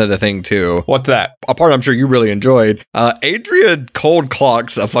about one other thing too. What's that? A part I'm sure you really enjoyed. Adria cold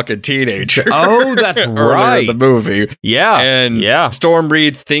clocks a fucking teenager. Oh, that's right. In the movie. Yeah. And Storm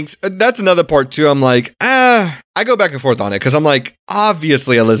Reed thinks that's another part too. I'm like, I go back and forth on it because I'm like,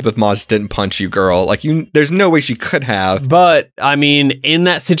 obviously Elisabeth Moss didn't punch you, girl. Like there's no way she could have. But I mean, in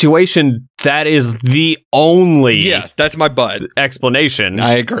that situation, that is the only that's my butt explanation.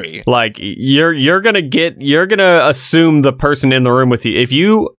 I agree. Like you're gonna assume the person in the room with you. If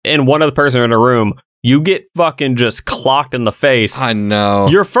you and one other person are in a room, you get fucking just clocked in the face. I know.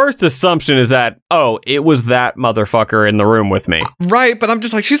 Your first assumption is that, oh, it was that motherfucker in the room with me. Right, but I'm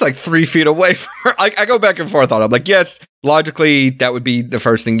just like, she's like 3 feet away from her. I go back and forth on it. I'm like, yes, logically, that would be the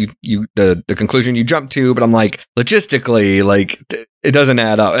first thing the conclusion you jump to, but I'm like, logistically, like, it doesn't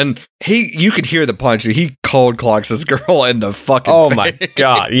add up. And you could hear the punch. He cold clocks this girl in the fucking face. My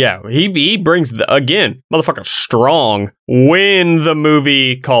god, yeah. He brings again, motherfucker strong when the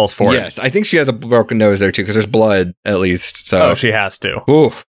movie calls for it. Yes, I think she has a broken nose there too, because there's blood at least. So she has to.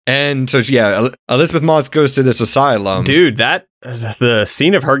 Oof. And so, yeah, Elisabeth Moss goes to this asylum. Dude, the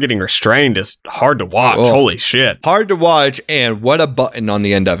scene of her getting restrained is hard to watch. Oh, holy shit. Hard to watch, and what a button on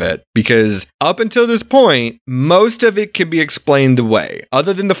the end of it. Because up until this point, most of it can be explained away.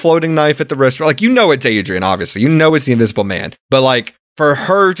 Other than the floating knife at the restaurant. Like, it's Adrian, obviously. It's the Invisible Man. But, like, for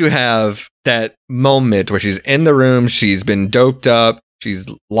her to have that moment where she's in the room, she's been doped up, she's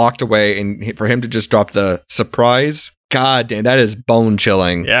locked away, and for him to just drop the surprise... God damn, that is bone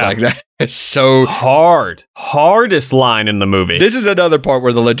chilling. Yeah. Like that is so hardest line in the movie. This is another part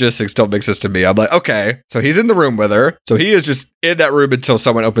where the logistics don't make sense to me. I'm like, okay, so he's in the room with her. So he is just in that room until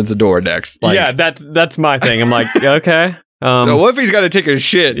someone opens the door next. Like, yeah, that's my thing. I'm like, okay. So what if he's got to take a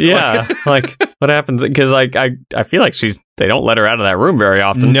shit? Yeah. Like what happens? Because like I feel like they don't let her out of that room very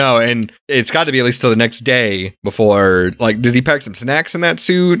often. No, and it's got to be at least till the next day before. Like, did he pack some snacks in that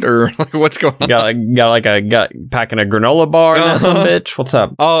suit, or like, what's going on? Got packing a granola bar in that some bitch. What's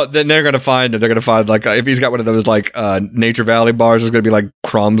up? Oh, then they're gonna find like if he's got one of those like Nature Valley bars, there's gonna be like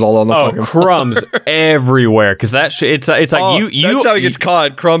crumbs all on the fucking crumbs everywhere. Because that shit, it's like you. That's how he gets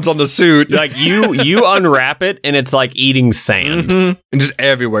caught. Crumbs on the suit. Like you unwrap it and it's like eating sand and just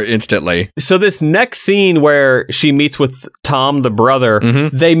everywhere instantly. So this next scene where she meets with Tom, the brother,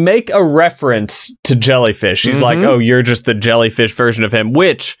 they make a reference to jellyfish. She's like, oh, you're just the jellyfish version of him,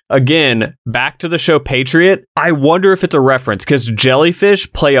 which, again, back to the show Patriot, I wonder if it's a reference, because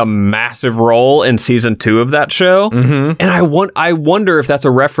jellyfish play a massive role in season 2 of that show, and I wonder if that's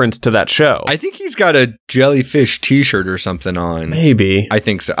a reference to that show. I think he's got a jellyfish t-shirt or something on. Maybe. I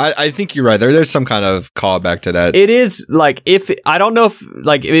think so. I think you're right. There's some kind of callback to that. It is, like, I don't know if,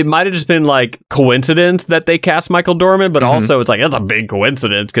 like, it might have just been, like, coincidence that they cast Michael Dorman, but also it's like, that's a big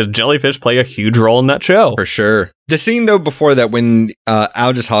coincidence, because jellyfish play a huge role in that show. For sure. The scene, though, before that, when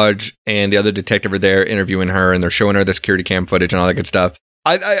Aldis Hodge and the other detective are there interviewing her, and they're showing her the security cam footage and all that good stuff,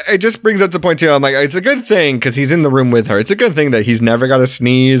 it just brings up the point, too. I'm like, it's a good thing, because he's in the room with her. It's a good thing that he's never got to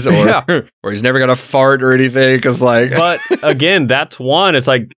sneeze or he's never got to fart or anything, because, like... But, again, that's one. It's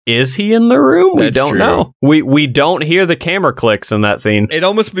like, is he in the room? We don't know. We don't hear the camera clicks in that scene. It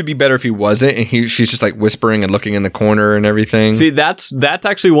almost would be better if he wasn't, and she's just, like, whispering and looking in the corner and everything. See, that's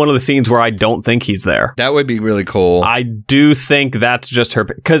actually one of the scenes where I don't think he's there. That would be really cool. I do think that's just her...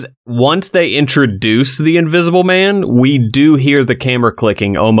 Because once they introduce the Invisible Man, we do hear the camera clicking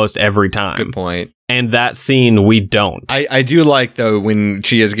almost every time. Good point. And that scene, we don't. I do like, though, when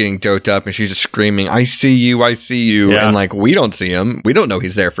she is getting doped up and she's just screaming, I see you, yeah. And, like, we don't see him. We don't know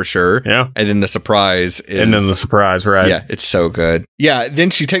he's there for sure. Yeah. And then the surprise is... And then the surprise, right. Yeah, it's so good. Yeah, then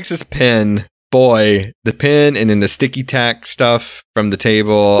she takes this pen, the pen, and then the sticky tack stuff from the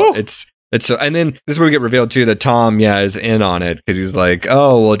table. Ooh. It's so, and then this is where we get revealed too that Tom, is in on it, because he's like,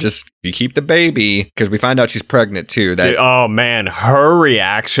 oh, well, just you keep the baby, because we find out she's pregnant too. That, dude, oh man, her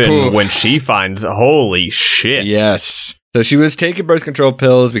reaction when she finds, holy shit. Yes. So she was taking birth control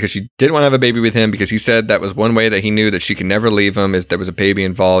pills because she didn't want to have a baby with him, because he said that was one way that he knew that she could never leave him, is there was a baby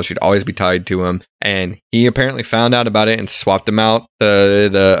involved. She'd always be tied to him. And he apparently found out about it and swapped them out,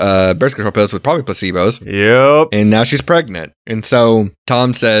 the birth control pills with probably placebos. Yep. And now she's pregnant. And so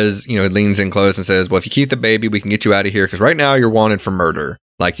Tom says, leans in close and says, well, if you keep the baby, we can get you out of here, because right now you're wanted for murder.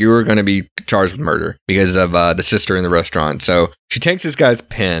 Like, you were going to be charged with murder because of the sister in the restaurant. So she takes this guy's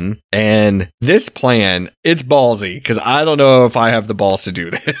pen, and this plan, it's ballsy, because I don't know if I have the balls to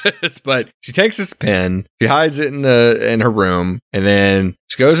do this, but she takes this pen, she hides it in her room, and then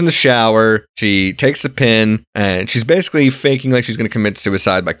she goes in the shower, she takes the pen, and she's basically faking like she's going to commit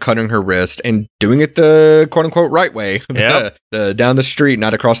suicide by cutting her wrist and doing it the quote-unquote right way. Yep. Down the street,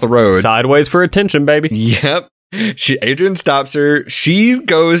 not across the road. Sideways for attention, baby. Yep. Adrian stops her. She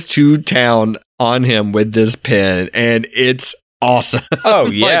goes to town on him with this pen, and it's awesome.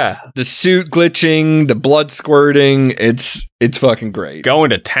 Oh yeah. Like, the suit glitching, the blood squirting, it's fucking great.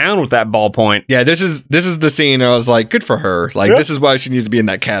 Going to town with that ballpoint. Yeah, this is the scene I was like, good for her. Like, this is why she needs to be in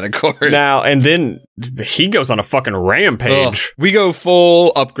that category. Now, and then he goes on a fucking rampage. We go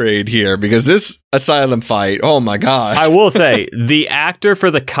full upgrade here, because this asylum fight, oh my god. I will say, the actor for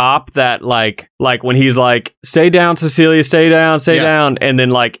the cop that like when he's like, stay down, Cecilia, stay down, and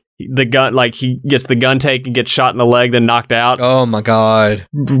then like the gun, like he gets the gun taken, gets shot in the leg, then knocked out. Oh my god.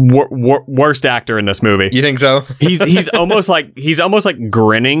 Worst actor in this movie. You think so? He's almost like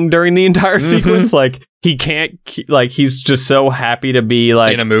grinning during the entire sequence. Like he can't, like he's just so happy to be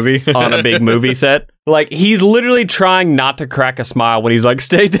like in a movie on a big movie set. Like he's literally trying not to crack a smile when he's like,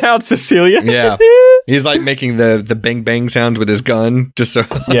 stay down, Cecilia. Yeah. He's like making the bang bang sounds with his gun, just so.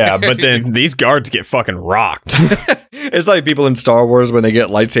 Yeah, but then these guards get fucking rocked. It's like people in Star Wars when they get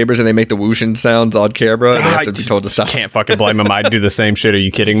lightsabers and they make the whooshin' sounds on camera, and they have to be told to stop. Can't fucking blame them. I'd do the same shit. Are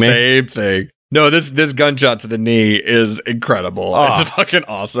you kidding me? Same thing. No, this gunshot to the knee is incredible. Oh, it's fucking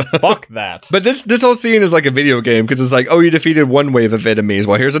awesome. Fuck that. But this whole scene is like a video game, because it's like, oh, you defeated one wave of enemies.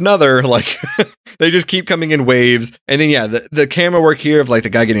 Well, here's another. Like, they just keep coming in waves. And then, yeah, the camera work here of like the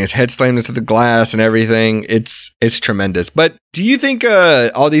guy getting his head slammed into the glass and everything. It's tremendous. But do you think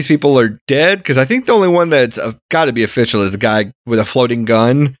all these people are dead? Because I think the only one that's got to be official is the guy with a floating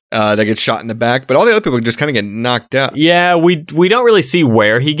gun that gets shot in the back. But all the other people just kind of get knocked out. Yeah, we don't really see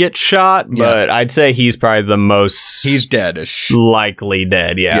where he gets shot, but I'd say he's probably the most... He's deadish. Likely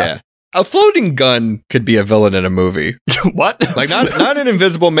dead, yeah. A floating gun could be a villain in a movie. What? Like, not an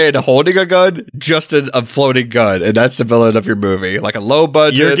invisible man holding a gun, just a floating gun, and that's the villain of your movie. Like a low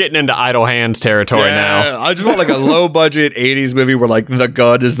budget... You're getting into idle hands territory now. I just want like a low budget 80s movie where like the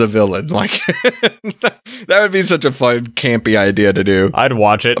gun is the villain. Like, that would be such a fun, campy idea to do. I'd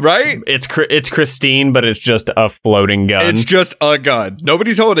watch it. Right? It's Christine, but it's just a floating gun. It's just a gun.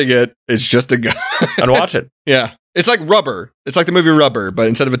 Nobody's holding it. It's just a gun. I'd watch it. Yeah. It's like Rubber. It's like the movie Rubber, but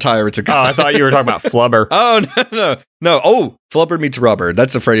instead of a tire, it's a guy. Oh, I thought you were talking about Flubber. Oh, no. Oh, Flubber meets Rubber.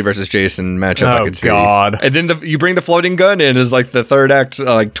 That's the Freddy versus Jason matchup I could see. Oh, God. And then you bring the floating gun in as like the third act,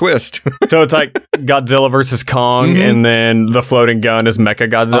 like twist. So it's like Godzilla versus Kong, and then the floating gun is Mecha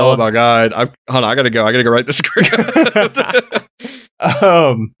Godzilla. Oh, my God. Hold on, I gotta go write the script.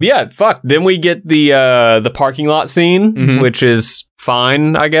 Yeah, fuck. Then we get the parking lot scene, which is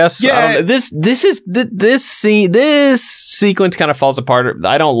fine, I guess. Yeah. This sequence kind of falls apart.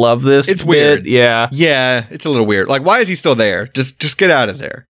 I don't love this. It's weird. Yeah. Yeah, it's a little weird. Like, why is he still there? Just get out of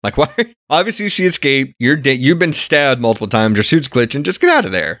there. Like, why? Obviously, she escaped. You've been stabbed multiple times. Your suit's glitching. Just get out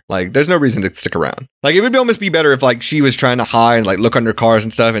of there. Like, there's no reason to stick around. Like, it would almost be better if, like, she was trying to hide and, like, look under cars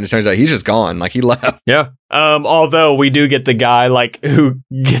and stuff, and it turns out he's just gone. Like, he left. Yeah. Although we do get the guy, like, who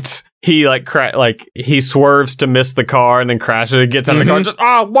gets... He he swerves to miss the car and then crashes and gets out of the car and just,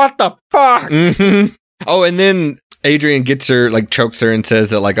 oh, what the fuck? Oh, and then Adrian gets her, like, chokes her and says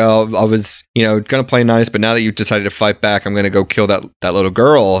that, like, oh, I was, gonna play nice, but now that you've decided to fight back, I'm gonna go kill that little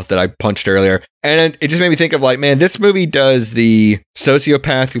girl that I punched earlier. And it just made me think of, like, man, this movie does the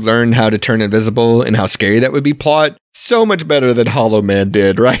sociopath who learned how to turn invisible and how scary that would be plot so much better than Hollow Man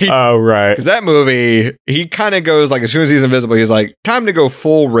did, right? Oh, right. Because that movie, he kind of goes, like, as soon as he's invisible, he's like, time to go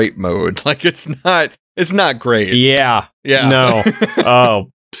full rape mode. Like, it's not great. Yeah. Yeah. No. Oh,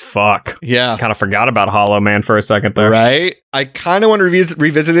 fuck. Yeah. Kind of forgot about Hollow Man for a second there. Right? I kind of want to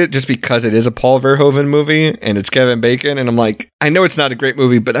revisit it just because it is a Paul Verhoeven movie and it's Kevin Bacon. And I'm like, I know it's not a great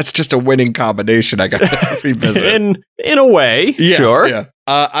movie, but that's just a winning combination I got to revisit. In a way. Yeah, sure. Yeah.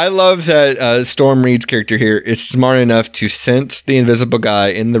 I love that Storm Reed's character here is smart enough to sense the invisible guy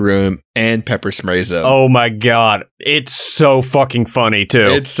in the room and pepper sprays him. Oh my God. It's so fucking funny too.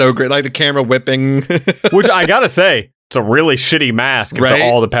 It's so great. Like the camera whipping. Which I gotta say, it's a really shitty mask if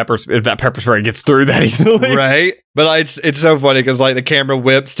if that pepper spray gets through that easily. Right? But it's so funny because like the camera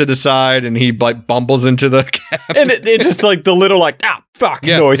whips to the side and he like bumbles into the cabin. And it just like the little like,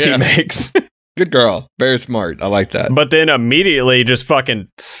 noise he makes. Good girl. Very smart. I like that. But then immediately just fucking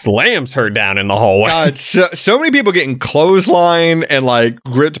slams her down in the hallway. God, so many people getting clotheslined and like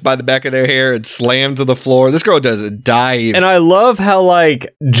gripped by the back of their hair and slammed to the floor. This girl does a dive. And I love how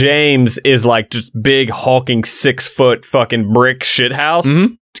like James is like just big hulking 6 foot fucking brick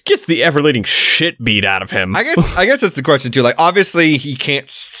shithouse. Gets the ever-leading shit beat out of him. I guess that's the question too. Like, obviously he can't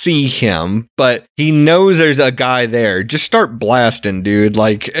see him, but he knows there's a guy there. Just start blasting, dude.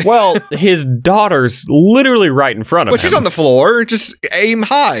 Like, well, his daughter's literally right in front of him. Well, she's on the floor. Just aim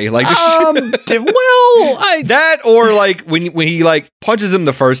high. Like, that or like when he like punches him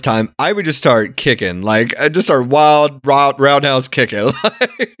the first time, I would just start kicking. Like, I just start wild roundhouse kicking.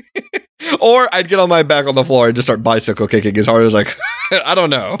 Or I'd get on my back on the floor and just start bicycle kicking as hard as like I don't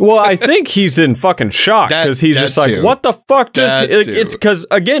know. Well, I think he's in fucking shock because he's just like, too. what the fuck? It's because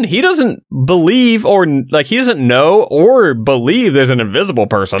again, he doesn't believe or like he doesn't know or believe there's an invisible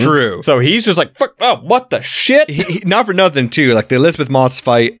person. True. So he's just like, fuck, oh, what the shit? Not for nothing too. Like the Elisabeth Moss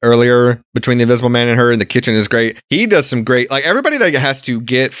fight earlier between the Invisible Man and her in the kitchen is great. He does some great. Like everybody that has to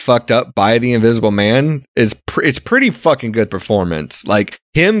get fucked up by the Invisible Man is it's pretty fucking good performance. Like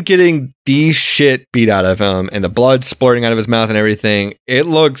him getting the shit beat out of him and the blood splurting out of his mouth and everything. It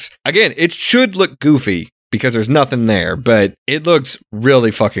looks, again, it should look goofy because there's nothing there, but it looks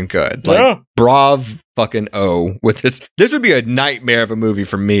really fucking good. Like, brav fucking O with this. This would be a nightmare of a movie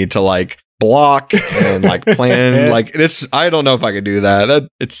for me to like block and like plan like this. I don't know if I could do that.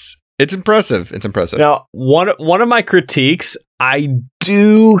 It's impressive. It's impressive. Now, one of my critiques, I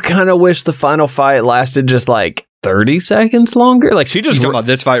do kind of wish the final fight lasted just like 30 seconds longer. Like she just talking about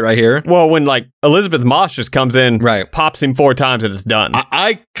this fight right here. Well, when like Elisabeth Moss just comes in, right, pops him 4 times and it's done.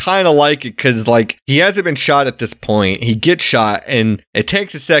 I kind of like it because like he hasn't been shot at this point. He gets shot and it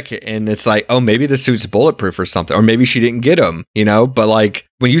takes a second and it's like, oh, maybe the suit's bulletproof or something, or maybe she didn't get him, you know. But like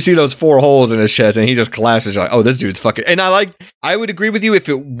when you see those 4 holes in his chest and he just collapses, you're like, oh, this dude's fucking. And I would agree with you if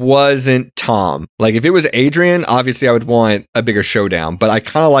it wasn't Tom. Like if it was Adrian, obviously I would want a bigger showdown. But I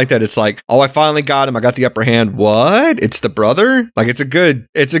kind of like that. It's like, oh, I finally got him. I got the upper hand. What? It's the brother? Like it's a good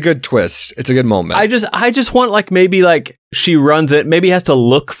twist. It's a good moment. I just want like maybe like she runs it, maybe has to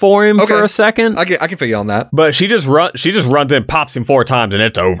look for him for a second. I can feel you on that. But she just runs in, pops him 4 times and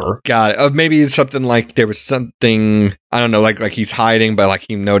it's over. Got it. Maybe it's something like there was something, I don't know, like he's hiding, but like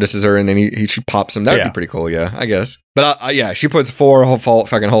he notices her and then he pops him. That would be pretty cool, yeah, I guess. But yeah, she puts 4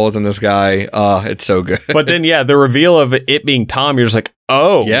 fucking holes in this guy. It's so good. But then yeah, the reveal of it being Tom, you're just like,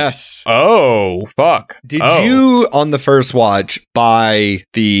 oh. Yes. Oh, fuck. Did you, on the first watch, buy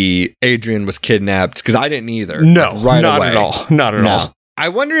the Adrian was kidnapped? Because I didn't either. No, like, right not away. at all. Not at all. I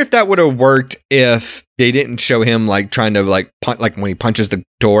wonder if that would have worked if they didn't show him like trying to like like when he punches the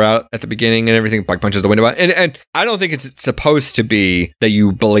door out at the beginning and everything, like punches the window out. And I don't think it's supposed to be that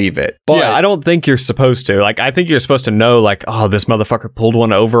you believe it. But yeah, I don't think you're supposed to. Like, I think you're supposed to know, like, oh, this motherfucker pulled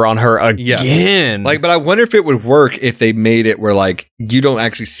one over on her again. Yes. Like, but I wonder if it would work if they made it where like you don't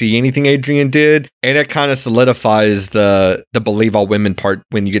actually see anything Adrian did, and it kind of solidifies the believe all women part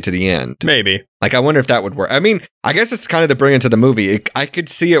when you get to the end. Maybe. Like, I wonder if that would work. I mean, I guess it's kind of the brilliance of the movie. I could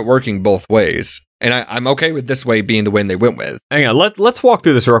see it working both ways. And I'm okay with this way being the one they went with. Hang on, let's walk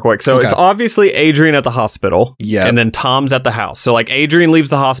through this real quick. So it's obviously Adrian at the hospital. Yeah. And then Tom's at the house. So like Adrian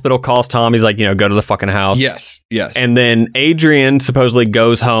leaves the hospital, calls Tom. He's like, go to the fucking house. Yes. And then Adrian supposedly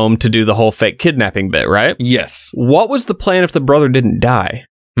goes home to do the whole fake kidnapping bit, right? Yes. What was the plan if the brother didn't die?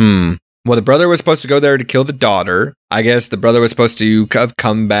 Well, the brother was supposed to go there to kill the daughter. I guess the brother was supposed to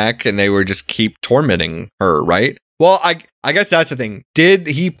come back and they were just keep tormenting her, right? Well, I guess that's the thing. Did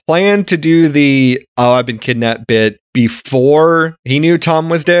he plan to do the I've been kidnapped bit before he knew Tom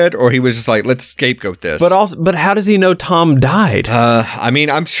was dead, or he was just like, let's scapegoat this? But how does he know Tom died? I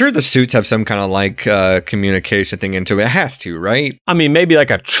mean, I'm sure the suits have some kind of like communication thing into it. It has to, right? I mean, maybe like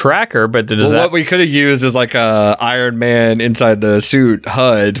a tracker, but what we could have used is like a Iron Man inside the suit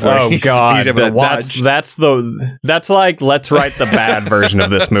HUD. Oh God, he's able to watch. That's like, let's write the bad version of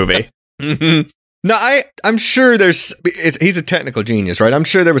this movie. Mm-hmm. No, I'm sure he's a technical genius, right? I'm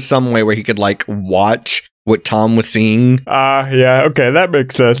sure there was some way where he could like watch what Tom was seeing. Yeah, okay, that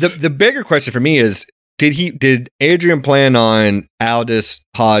makes sense. The bigger question for me is, did Adrian plan on Aldis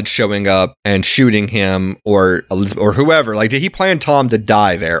Hodge showing up and shooting him or whoever? Like, did he plan Tom to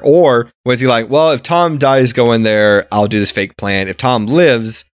die there? Or was he like, well, if Tom dies going there, I'll do this fake plan. If Tom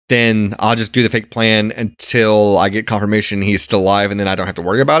lives, then I'll just do the fake plan until I get confirmation he's still alive, and then I don't have to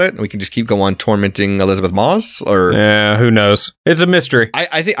worry about it. And we can just keep going on tormenting Elisabeth Moss. Or yeah, who knows? It's a mystery.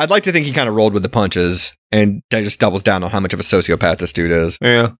 I'd like to think he kind of rolled with the punches, and that just doubles down on how much of a sociopath this dude is.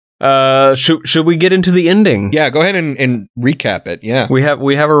 Yeah. Should we get into the ending? Yeah, go ahead and recap it. Yeah, we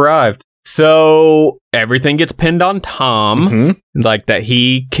have arrived. So everything gets pinned on Tom, like that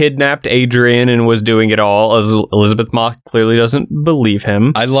he kidnapped Adrian and was doing it all. As Elisabeth Moss clearly doesn't believe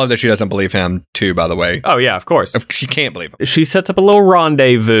him. I love that she doesn't believe him too, by the way. Oh yeah, of course. She can't believe him. She sets up a little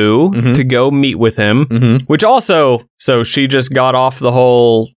rendezvous to go meet with him, which also, so she just got off the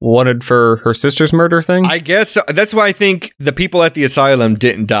whole wanted for her sister's murder thing? I guess so. That's why I think the people at the asylum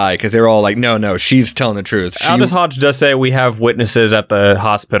didn't die, because they were all like, no, she's telling the truth. Aldis Hodge does say we have witnesses at the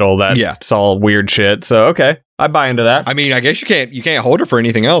hospital that saw weird shit. So, okay. I buy into that. I mean, I guess you can't hold her for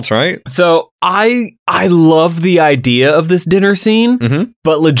anything else, right? So I love the idea of this dinner scene,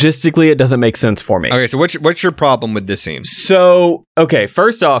 but logistically it doesn't make sense for me. Okay, so what's your problem with this scene? So, okay,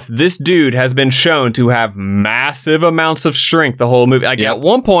 first off, this dude has been shown to have massive amounts of strength the whole movie. Like at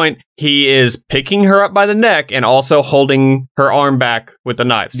one point, he is picking her up by the neck and also holding her arm back with the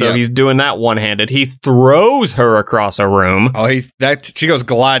knife. So he's doing that one-handed. He throws her across a room. Oh, she goes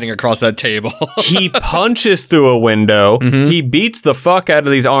gliding across that table. He punches through a window. He beats the fuck out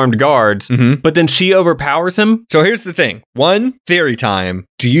of these armed guards, but then she overpowers him. So here's the thing. One, theory time.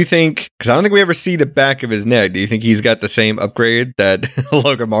 Do you think, because I don't think we ever see the back of his neck, do you think he's got the same upgrade that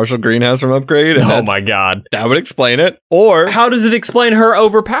Logan Marshall Green has from Upgrade? Oh my God. That would explain it. Or how does it explain her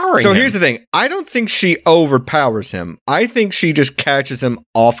overpowering him? Here's the thing. I don't think she overpowers him. I think she just catches him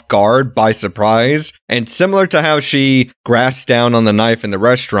off guard by surprise. And similar to how she grasps down on the knife in the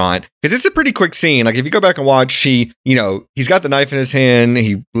restaurant, because it's a pretty quick scene. Like if you go back and watch, he's got the knife in his hand.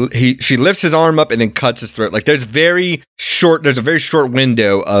 She lifts his arm up and then cuts his throat. Like there's a very short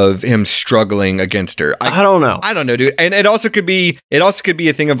window of him struggling against her. I don't know, dude. And it also could be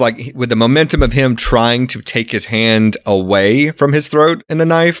a thing of like with the momentum of him trying to take his hand away from his throat and the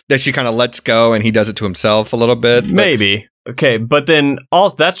knife, that she kind of lets go and he does it to himself a little bit. Maybe. Okay, but then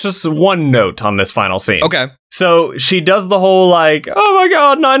also that's just one note on this final scene. Okay. So she does the whole like, oh my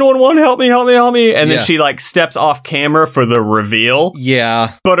God, 911, help me. And then she like steps off camera for the reveal.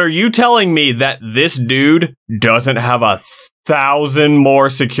 Yeah. But are you telling me that this dude doesn't have 1,000 more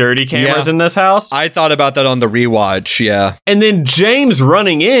security cameras in this house? I thought about that on the rewatch, yeah. And then James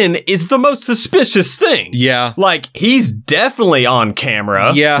running in is the most suspicious thing. Yeah. Like, he's definitely on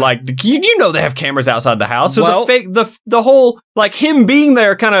camera. Yeah. Like, you know they have cameras outside the house. So the whole, like, him being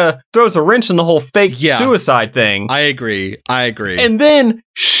there kind of throws a wrench in the whole fake suicide thing. I agree. And then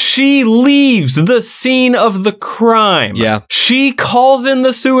She leaves the scene of the crime. Yeah. She calls in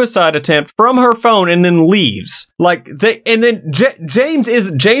the suicide attempt from her phone and then leaves. Like James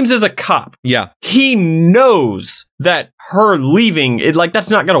is a cop. Yeah. He knows that her leaving,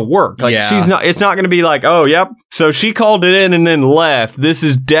 that's not gonna work. Like, it's not gonna be like, oh, yep, so she called it in and then left. This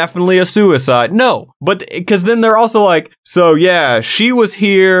is definitely a suicide. No, but because then they're also like, so yeah, she was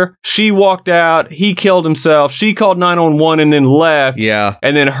here, she walked out, he killed himself, she called 911 and then left. Yeah.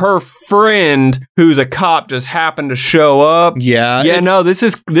 And then her friend, who's a cop, just happened to show up. Yeah. Yeah, no, this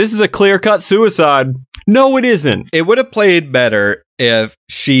is a clear-cut suicide. No, it isn't. It would have played better if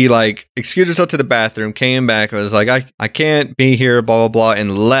she excused herself to the bathroom, came back, and was like, I can't be here, blah, blah, blah,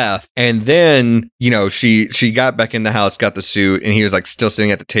 and left. And then, she got back in the house, got the suit, and he was still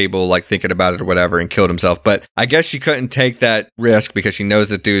sitting at the table, thinking about it or whatever, and killed himself. But I guess she couldn't take that risk because she knows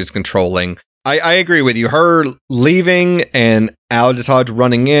that dude is controlling. I agree with you. Her leaving and Aldis Hodge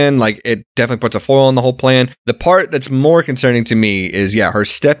running in, it definitely puts a foil on the whole plan. The part that's more concerning to me is, her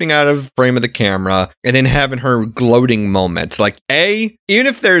stepping out of frame of the camera and then having her gloating moments. Even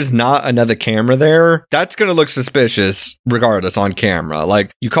if there's not another camera there, that's going to look suspicious regardless on camera.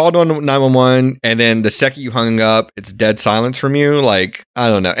 You called on 911 and then the second you hung up, it's dead silence from you. I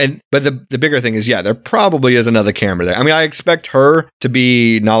don't know. But the bigger thing is, there probably is another camera there. I mean, I expect her to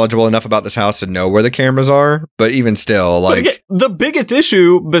be knowledgeable enough about this house to know where the cameras are, but even still, the biggest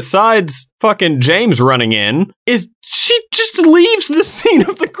issue, besides fucking James running in, is she just leaves the scene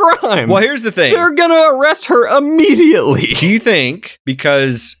of the crime. Well, here's the thing. They're gonna arrest her immediately. Do you think?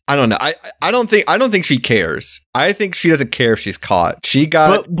 Because I don't know. I don't think she cares. I think she doesn't care if she's caught. She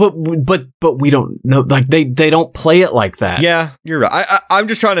got but we don't know. They don't play it like that. Yeah, you're right. I'm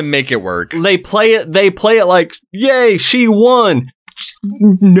just trying to make it work. They play it like, yay, she won.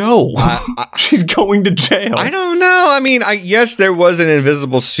 No, she's going to jail. I don't know. I mean, yes, there was an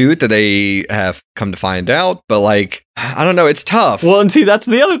invisible suit that they have come to find out, but I don't know. It's tough. Well, and see, that's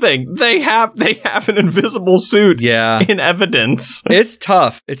the other thing. They have an invisible suit. In evidence. It's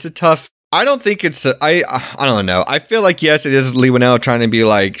tough. It's a tough. I don't think it's. I don't know. I feel like, yes, it is Leigh Whannell trying to be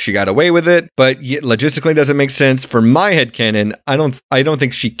she got away with it, but logistically doesn't make sense. For my headcanon, I don't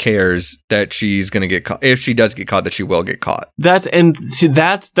think she cares that she's gonna get caught. If she does get caught, that she will get caught. That's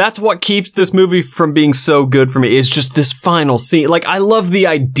what keeps this movie from being so good for me. Is just this final scene. I love the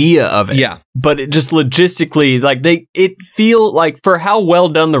idea of it. Yeah. But it just logistically, it feel for how well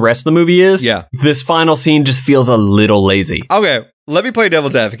done the rest of the movie is. Yeah. This final scene just feels a little lazy. Okay. Let me play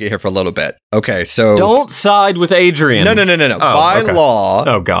devil's advocate here for a little bit. Okay, so don't side with Adrian. No. Oh, by law,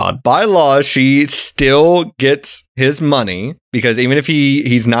 oh god, by law, she still gets his money because even if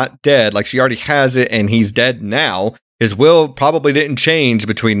he's not dead, she already has it, and he's dead now. His will probably didn't change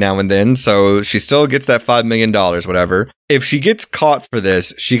between now and then, so she still gets that $5 million, whatever. If she gets caught for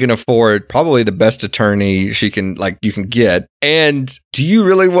this, she can afford probably the best attorney you can get. And do you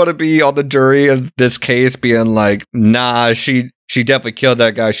really want to be on the jury of this case being nah, she definitely killed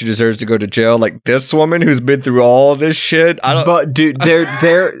that guy. She deserves to go to jail. This woman who's been through all this shit. I don't. But dude,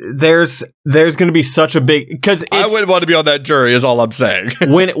 there's going to be such a big because I wouldn't want to be on that jury. Is all I'm saying.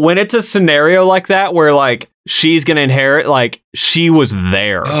 when it's a scenario like that where she's going to inherit, she was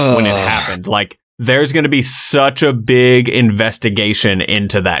there when it happened. There's going to be such a big investigation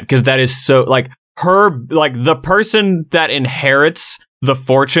into that because that is so the person that inherits the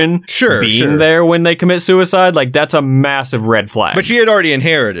fortune being there when they commit suicide, that's a massive red flag. But she had already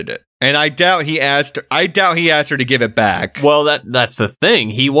inherited it. And I doubt he asked her to give it back. Well, that's the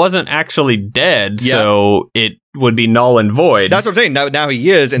thing. He wasn't actually dead, so it would be null and void. That's what I'm saying. Now he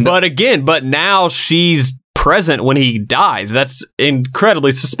is. But now she's present when he dies. That's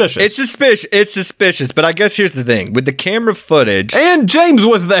incredibly suspicious. It's suspicious. But I guess here's the thing with the camera footage, and James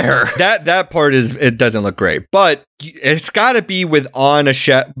was there. That part it doesn't look great, but it's got to be beyond a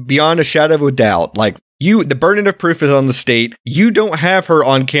shadow of a doubt. The burden of proof is on the state. You don't have her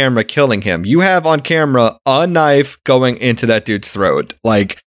on camera killing him. You have on camera a knife going into that dude's throat.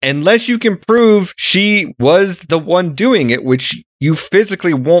 Unless you can prove she was the one doing it, which you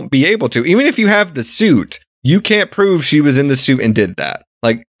physically won't be able to. Even if you have the suit, you can't prove she was in the suit and did that.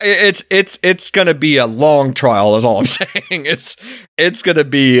 It's gonna be a long trial, is all I'm saying. It's gonna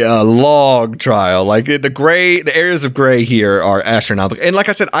be a long trial. The areas of gray here are astronomical. And like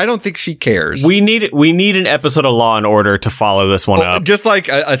I said, I don't think she cares. We need an episode of Law and Order to follow this one up. Just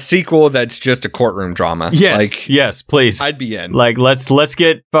a sequel that's just a courtroom drama. Yes, yes, please. I'd be in. Let's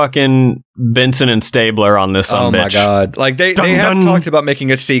get fucking Benson and Stabler on this. Oh my god! They have talked about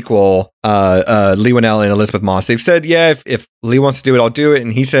making a sequel. Leigh Whannell and Elisabeth Moss. They've said, if Leigh wants to do it, I'll do it.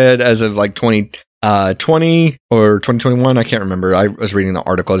 And he said, as of 20 or 2021. I can't remember. I was reading the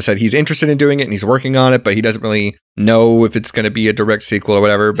article that said he's interested in doing it and he's working on it, but he doesn't really know if it's going to be a direct sequel or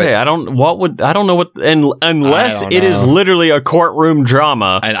whatever. But hey, I don't know what, unless it is literally a courtroom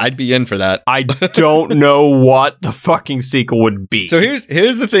drama. And I'd be in for that. I don't know what the fucking sequel would be. So here's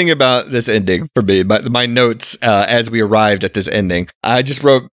the thing about this ending for me. My notes as we arrived at this ending, I just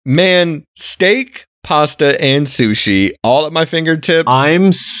wrote, man, steak, pasta, and sushi all at my fingertips.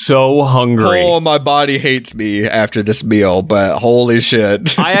 I'm so hungry. Oh, my body hates me after this meal, but holy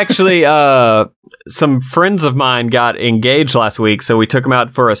shit. I actually, some friends of mine got engaged last week, so we took them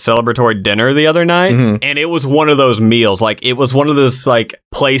out for a celebratory dinner the other night, and it was one of those meals. Like, it was one of those, like,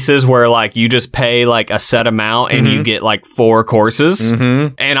 places where, like, you just pay, like, a set amount and you get, like, 4 courses.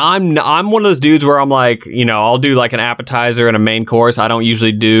 And I'm one of those dudes where I'm like, you know, I'll do, like, an appetizer and a main course. I don't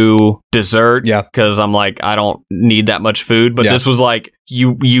usually do dessert because I'm like, I don't need that much food. But this was like,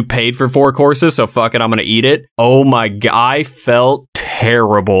 you paid for 4 courses, so fuck it, I'm gonna eat it. Oh my god, I felt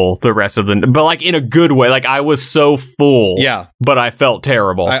terrible the rest of the, but like in a good way. Like, I was so full, but I felt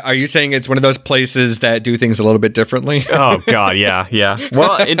terrible. Are you saying it's one of those places that do things a little bit differently? Oh god, yeah.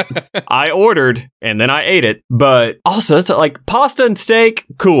 Well, I ordered and then I ate it, but also it's like pasta and steak,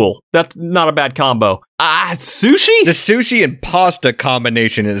 cool. That's not a bad combo. Sushi? The sushi and pasta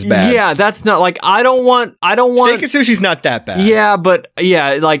combination is bad. Yeah, that's not like, I don't want steak and sushi's not that bad. Yeah, but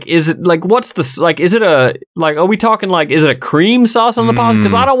yeah, like, is it like, what's the, like, is it a, like, are we talking like, is it a cream sauce on the pasta?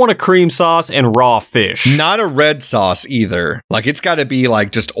 Because I don't want a cream sauce and raw fish. Not a red sauce either. Like, it's got to be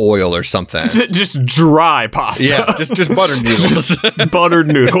like just oil or something. Just dry pasta. Yeah, just buttered noodles. Buttered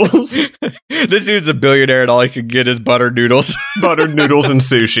noodles. This dude's a billionaire and all he can get is buttered noodles. Buttered noodles and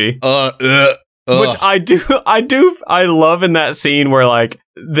sushi. Which I love in that scene where like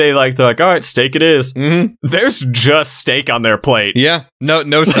they're like, all right, steak it is. There's just steak on their plate. Yeah,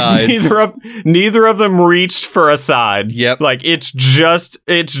 no sides. neither of them reached for a side. Yep, like it's just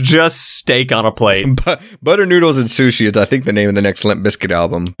steak on a plate. Butter noodles and sushi is, I think, the name of the next Limp Bizkit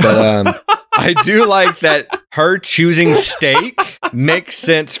album. But I do like that her choosing steak makes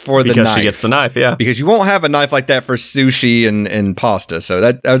sense for the knife. Because she gets the knife, yeah. Because you won't have a knife like that for sushi and pasta. So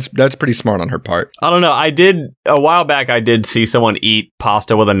that's pretty smart on her part. I don't know. A while back, I did see someone eat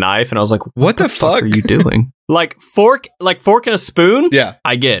pasta with a knife, and I was like, what the fuck are you doing? Like fork and a spoon? Yeah.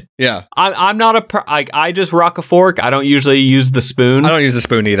 I get. Yeah. I'm not I just rock a fork. I don't usually use the spoon. I don't use the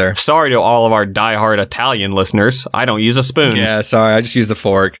spoon either. Sorry to all of our diehard Italian listeners. I don't use a spoon. Yeah, sorry. I just use the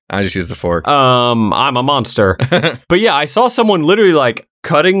fork. I'm a monster. But yeah, I saw someone literally like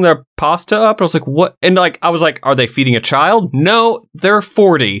cutting their pasta up. I was like, what? And like, I was like, are they feeding a child? No, they're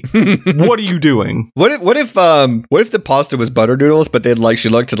 40. What are you doing? What if the pasta was butter noodles, but then like she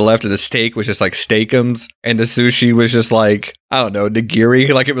looked to the left and the steak was just like steakums and the sushi was just like, I don't know, nigiri?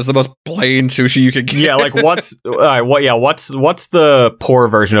 Like it was the most plain sushi you could get. Yeah, like what's the poor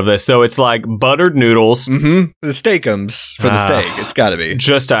version of this? So it's like buttered noodles. The steakums for the steak. It's gotta be.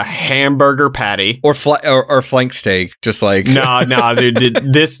 Just a hamburger patty. Or flank steak. Just like No, dude.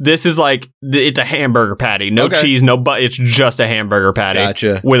 This is like, it's a hamburger patty. No cheese, no but it's just a hamburger patty.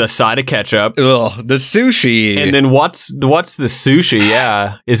 Gotcha. With a side of ketchup. Ugh, the sushi. And then what's the sushi?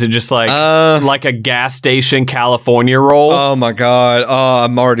 Yeah. Is it just like a gas station California roll? Oh my god. Oh,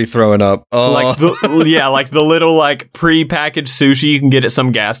 I'm already throwing up. Oh. Like the little like pre-packaged sushi you can get at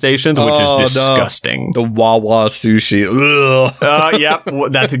some gas stations, which is disgusting. No. The Wawa sushi. Ugh.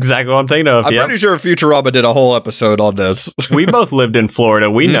 Yep. That's exactly what I'm thinking of. I'm pretty sure Futurama did a whole episode on this. We both lived in Florida.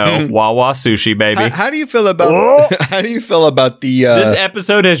 We know Wawa sushi, baby. How do you feel about? How do you feel about the? This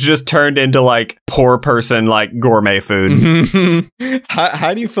episode has just turned into like poor person like gourmet food.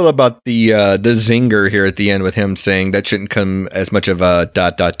 How do you feel about the zinger here at the end with him saying that shouldn't come as much of a ...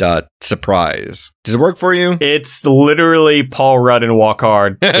 surprise? Does it work for you? It's literally Paul Rudd and Walk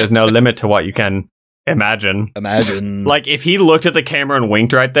Hard. There's no limit to what you can imagine. Like if he looked at the camera and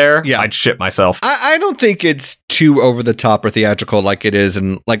winked right there, I'd shit myself. I don't think it's too over the top or theatrical like it is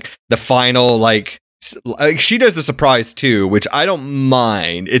in like the final like she does the surprise too, which I don't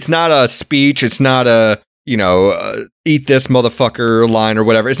mind. It's not a speech. It's not a eat this motherfucker line or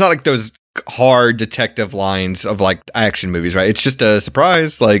whatever. It's not like those hard detective lines of like action movies, right? It's just a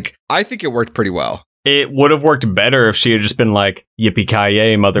surprise. Like I think it worked pretty well. It would have worked better if she had just been like,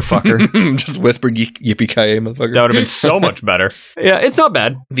 yippee-ki-yay, motherfucker. Just whispered, yippee-ki-yay, motherfucker. That would have been so much better. Yeah, it's not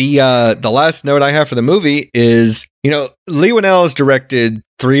bad. The last note I have for the movie is, Leigh Whannell has directed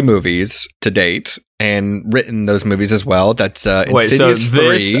 3 movies to date and written those movies as well. That's Insidious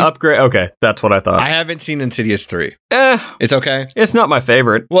 3. This upgrade... Okay, that's what I thought. I haven't seen Insidious 3. It's okay? It's not my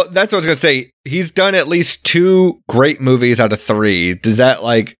favorite. Well, that's what I was going to say. He's done at least 2 great movies out of 3. Does that,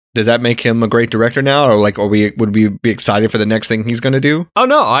 like... does that make him a great director now? Or like, would we be excited for the next thing he's going to do? Oh,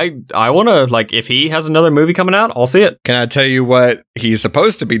 no, I want to, like, if he has another movie coming out, I'll see it. Can I tell you what he's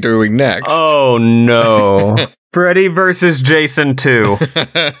supposed to be doing next? Oh, no. Freddy versus Jason 2.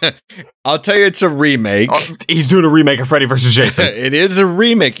 I'll tell you, it's a remake. Oh, he's doing a remake of Freddy versus Jason. It is a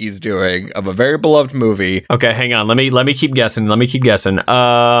remake he's doing of a very beloved movie. Okay, hang on. Let me keep guessing.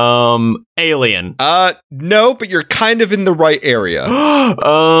 Alien. No, but you're kind of in the right area.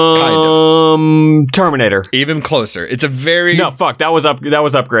 Terminator. Even closer. It's a very No, fuck. That was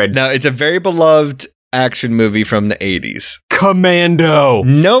Upgrade. No, it's a very beloved action movie from the 80s. Commando.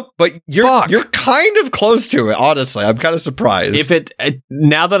 Nope, but you're kind of close to it, honestly. I'm kind of surprised. If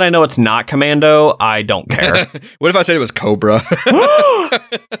now that I know it's not Commando, I don't care. What if I said it was Cobra?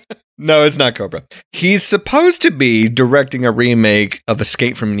 No, it's not Cobra. He's supposed to be directing a remake of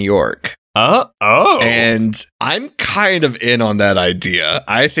Escape from New York. And I'm kind of in on that idea.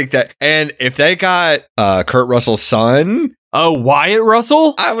 I think that, and if they got Kurt Russell's son, Wyatt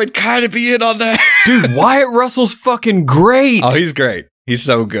Russell? I would kind of be in on that. Dude, Wyatt Russell's fucking great. Oh, he's great. He's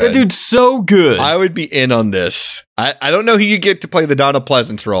so good. That dude's so good. I would be in on this. I don't know who you get to play the Donna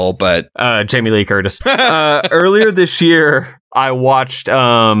Pleasance role, but Jamie Lee Curtis. Earlier this year, I watched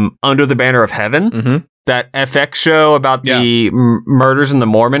Under the Banner of Heaven. Mm-hmm. That FX show about the murders in the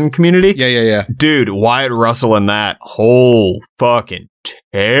Mormon community. Yeah. Dude, Wyatt Russell in that whole fucking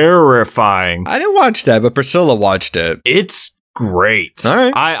terrifying. I didn't watch that, but Priscilla watched it. It's great. All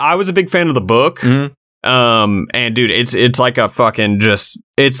right. I was a big fan of the book. Mm-hmm. And dude, it's like a fucking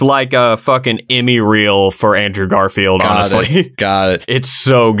it's like a fucking Emmy reel for Andrew Garfield, honestly. Got it. It's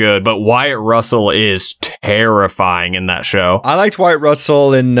so good, but Wyatt Russell is terrifying in that show. I liked Wyatt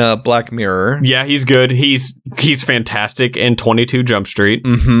Russell in Black Mirror. Yeah, he's good. He's fantastic in 22 Jump Street.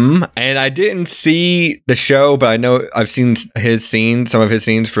 Mm-hmm. And I didn't see the show, but I know I've seen some of his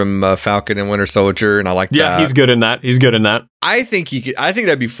scenes from Falcon and Winter Soldier, and I like that. Yeah, he's good in that. I think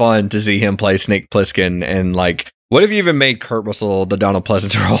that'd be fun to see him play Snake Plissken, and like, what if you even made Kurt Russell the Donald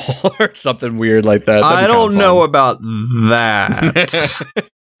Pleasance role or something weird like that? I don't know about that.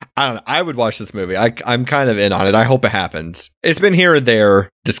 I don't know. I would watch this movie. I'm kind of in on it. I hope it happens. It's been here and there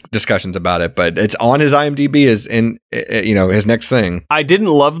discussions about it, but it's on his IMDb as in his next thing. I didn't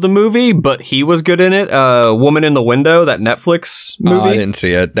love the movie, but he was good in it. Woman in the Window, that Netflix movie. I didn't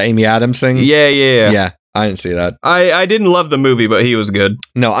see it. The Amy Adams thing. Yeah. I didn't see that. I didn't love the movie, but he was good.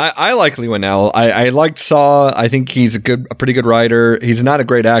 No, I like Leigh Whannell. I liked Saw. I think he's a pretty good writer. He's not a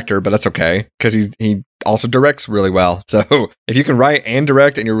great actor, but that's okay because he also directs really well. So if you can write and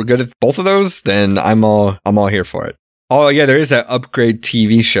direct and you're good at both of those, then I'm all here for it. Oh yeah, there is that Upgrade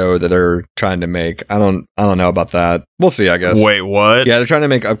TV show that they're trying to make. I don't know about that. We'll see, I guess. Wait, what? Yeah, they're trying to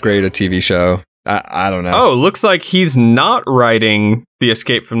make Upgrade a TV show. I don't know. Oh, looks like he's not writing the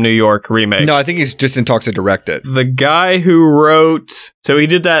Escape from New York remake. No, I think he's just in talks to direct it. The guy who wrote... So he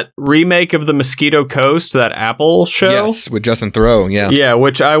did that remake of the Mosquito Coast, that Apple show? Yes, with Justin Theroux, yeah. Yeah,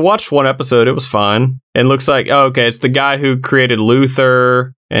 which I watched one episode. It was fine. And looks like... Oh, okay, it's the guy who created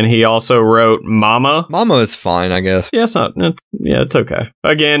Luther, and he also wrote Mama. Mama is fine, I guess. Yeah, it's okay.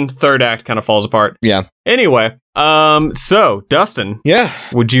 Again, third act kind of falls apart. Yeah. Anyway, so Dustin, yeah,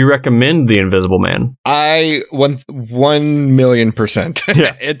 would you recommend The Invisible Man? I 1,000,000%.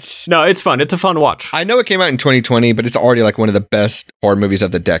 Yeah, it's fun. It's a fun watch. I know it came out in 2020, but it's already like one of the best horror movies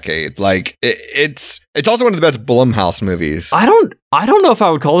of the decade. Like it's also one of the best Blumhouse movies. I don't know if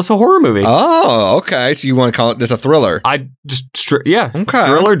I would call this a horror movie. Oh, okay. So you want to call this a thriller? I just okay,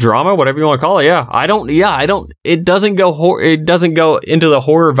 thriller, drama, whatever you want to call it. Yeah, I don't. It doesn't go into the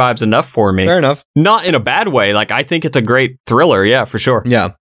horror vibes enough for me. Fair enough. Not in a bad way. Like, I think it's a great thriller. Yeah, for sure.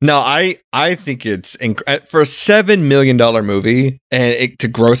 Yeah. No, I think it's for a $7 million movie and it to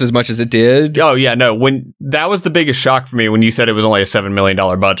gross as much as it did. Oh yeah, no. When that was the biggest shock for me when you said it was only a $7 million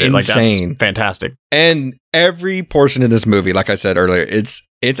budget. Insane. Like, that's fantastic. And every portion of this movie, like I said earlier, it's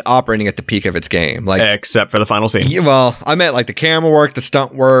operating at the peak of its game. Like, except for the final scene. Yeah, well, I meant like the camera work, the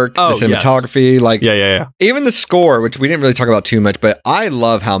stunt work, the cinematography, yes. like yeah. Even the score, which we didn't really talk about too much, but I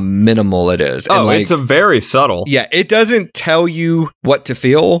love how minimal it is. Oh, and like, it's a very subtle. Yeah, it doesn't tell you what to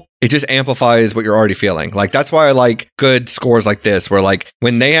feel. It just amplifies what you're already feeling. Like, that's why I like good scores like this, where like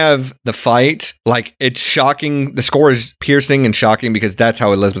when they have the fight, like it's shocking. The score is piercing and shocking because that's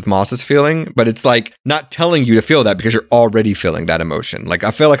how Elisabeth Moss is feeling. But it's like not telling you to feel that because you're already feeling that emotion. Like, I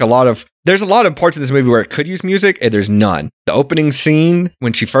feel like there's a lot of parts of this movie where it could use music and there's none. The opening scene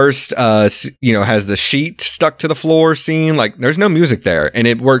when she first, has the sheet stuck to the floor scene, like there's no music there. And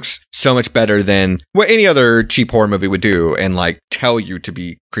it works so much better than what any other cheap horror movie would do and like tell you to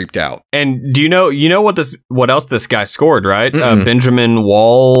be creeped out. And do you know what else this guy scored, right? Mm-mm. Benjamin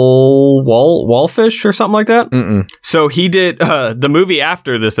Wallfish or something like that. Mm-mm. So he did the movie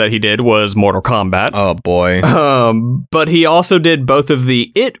after this that he did was Mortal Kombat. Oh boy. But he also did both of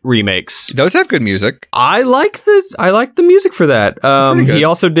the It remakes. Those have good music. I like the music for that. pretty good. He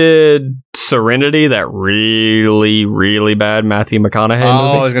also did Serenity, that really, really bad Matthew McConaughey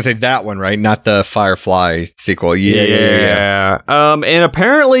movie. I was gonna say that one, right? Not the Firefly sequel. Yeah. And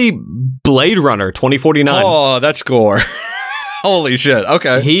apparently Blade Runner 2049. Oh, that score. Holy shit.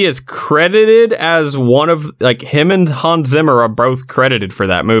 Okay. He is credited as one of, like, him and Hans Zimmer are both credited for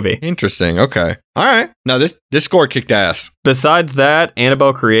that movie. Interesting. Okay. All right. Now this score kicked ass. Besides that,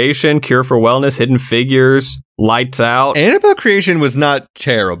 Annabelle Creation, Cure for Wellness, Hidden Figures, Lights Out. Annabelle Creation was not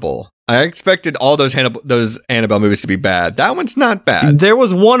terrible. I expected all those Annabelle movies to be bad. That one's not bad. There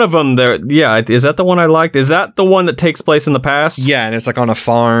was one of them there. Yeah, is that the one I liked? Is that the one that takes place in the past? Yeah, and it's like on a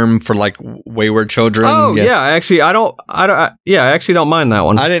farm for like wayward children. Oh, yeah. I actually don't mind that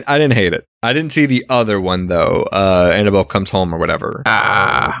one. I didn't hate it. I didn't see the other one though. Annabelle Comes Home or whatever.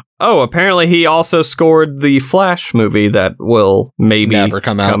 Apparently he also scored the Flash movie that will maybe never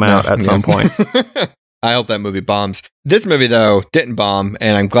come out at some point. I hope that movie bombs. This movie, though, didn't bomb,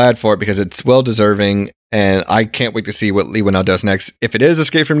 and I'm glad for it because it's well-deserving, and I can't wait to see what Leigh Whannell does next. If it is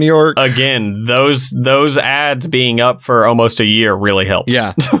Escape from New York... Again, those ads being up for almost a year really helped.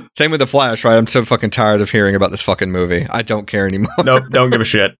 Yeah. Same with The Flash, right? I'm so fucking tired of hearing about this fucking movie. I don't care anymore. Nope, don't give a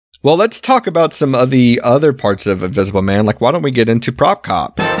shit. Well, let's talk about some of the other parts of Invisible Man. Like, why don't we get into Prop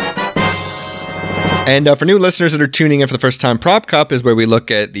Cop? And for new listeners that are tuning in for the first time, Prop Cop is where we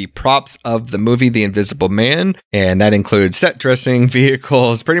look at the props of the movie The Invisible Man, and that includes set dressing,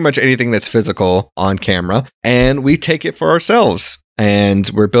 vehicles, pretty much anything that's physical on camera, and we take it for ourselves.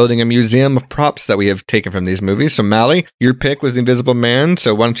 And we're building a museum of props that we have taken from these movies. So, Mallie, your pick was The Invisible Man,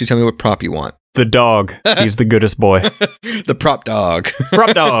 so why don't you tell me what prop you want? The dog. He's the goodest boy. The prop dog.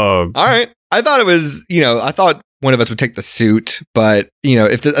 Prop dog. All right. I thought it was, I thought one of us would take the suit, but,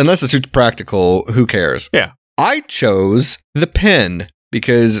 unless the suit's practical, who cares? Yeah. I chose the pen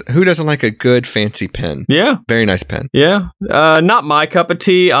because who doesn't like a good fancy pen? Yeah. Very nice pen. Yeah. Not my cup of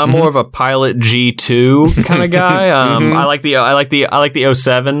tea. I'm more of a Pilot G2 kind of guy. I like the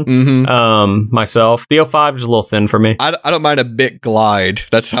 07 myself. The 05 is a little thin for me. I don't mind a bit glide.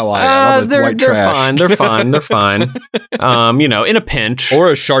 That's how I am. I'm a white trash. They're fine. In a pinch. Or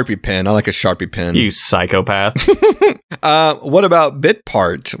a Sharpie pen. I like a Sharpie pen. You psychopath. What about bit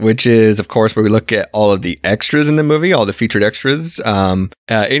part, which is, of course, where we look at all of the extras in the movie, all the featured extras.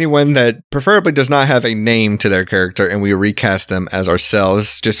 Anyone that preferably does not have a name to their character, and we recast them as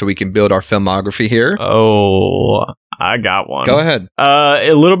ourselves, just so we can build our filmography here. Oh, I got one. Go ahead.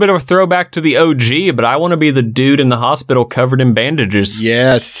 A little bit of a throwback to the OG, but I want to be the dude in the hospital covered in bandages.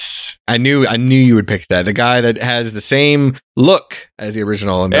 Yes. I knew you would pick that. The guy that has the same look as the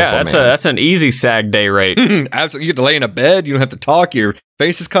original Invisible Man. That's an easy SAG day rate. Absolutely. You get to lay in a bed. You don't have to talk. Your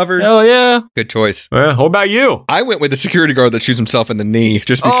face is covered. Hell yeah. Good choice. What about you? I went with the security guard that shoots himself in the knee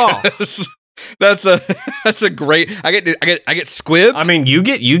just because. That's a great. I get squibbed. I mean, you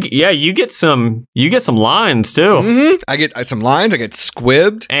get some lines too. Mm-hmm. I get some lines. I get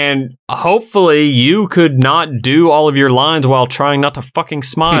squibbed, and hopefully you could not do all of your lines while trying not to fucking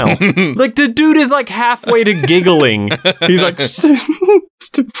smile. Like the dude is like halfway to giggling. He's like,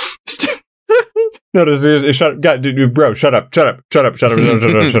 no, shut up, dude, bro, shut up.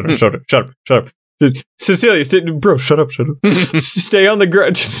 Cecilia, bro, shut up. Stay on the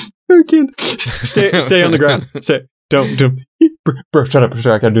ground. Stay on the ground. Say, don't, bro, shut up. I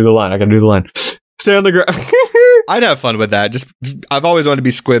gotta do the line. Stay on the ground. I'd have fun with that. Just I've always wanted to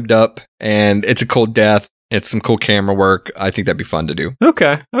be squibbed up, and it's a cool death. It's some cool camera work. I think that'd be fun to do.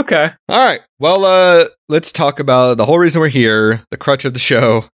 Okay. All right. Well, let's talk about the whole reason we're here, the crutch of the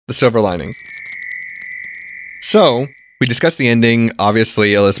show, the silver lining. So, we discussed the ending.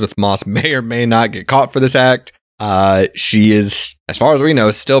 Obviously, Elisabeth Moss may or may not get caught for this act. She is, as far as we know,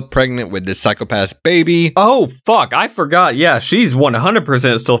 still pregnant with this psychopath baby. Oh, fuck. I forgot. Yeah, she's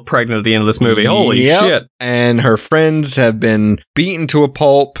 100% still pregnant at the end of this movie. Holy shit. And her friends have been beaten to a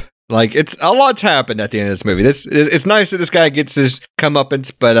pulp. Like, it's a lot's happened at the end of this movie. It's nice that this guy gets his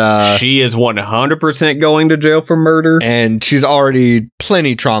comeuppance, but she is 100% going to jail for murder, and she's already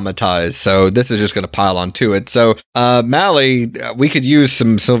plenty traumatized. So this is just going to pile on to it. So, Mallie, we could use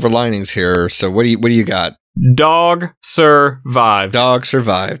some silver linings here. So what do you got? Dog survived.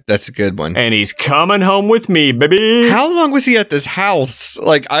 That's a good one. And he's coming home with me, baby. How long was he at this house?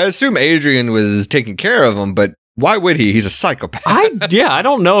 Like, I assume Adrian was taking care of him, but why would he? He's a psychopath. I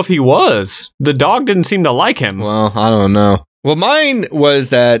don't know if he was. The dog didn't seem to like him. Well, I don't know. Well, mine was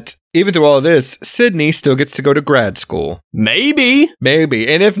that even through all of this, Sydney still gets to go to grad school. Maybe.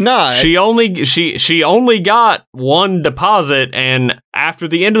 And if not, She only got one deposit, and after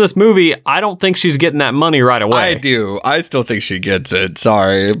the end of this movie, I don't think she's getting that money right away. I do. I still think she gets it.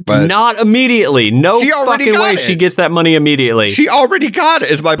 Sorry, but not immediately. No fucking way she gets that money immediately. She already got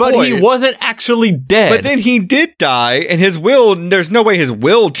it, is my point. But he wasn't actually dead. But then he did die, and his will, there's no way his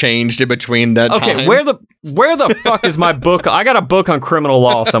will changed in between that time. Okay, where the fuck is my book? I got a book on criminal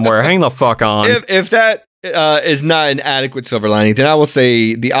law somewhere. Hang the fuck on. If that is not an adequate silver lining, then I will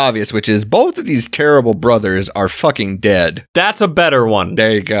say the obvious, which is both of these terrible brothers are fucking dead. That's a better one.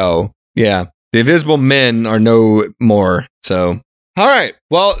 There you go. Yeah. The Invisible Men are no more, so... All right.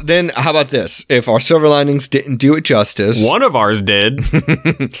 Well, then how about this? If our silver linings didn't do it justice... One of ours did.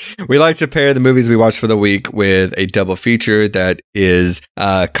 We like to pair the movies we watch for the week with a double feature that is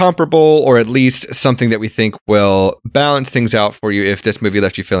comparable, or at least something that we think will balance things out for you if this movie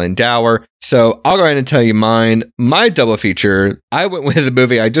left you feeling dour. So I'll go ahead and tell you mine. My double feature, I went with a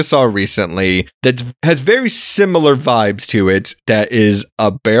movie I just saw recently that has very similar vibes to it, that is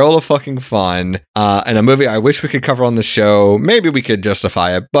a barrel of fucking fun, and a movie I wish we could cover on the show. Maybe we could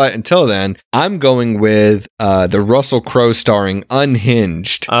justify it, but until then, I'm going with the Russell Crowe starring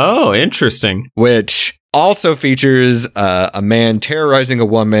Unhinged. Oh, interesting. Which also features a man terrorizing a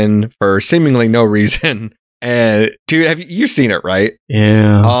woman for seemingly no reason. And dude, have you seen it, right?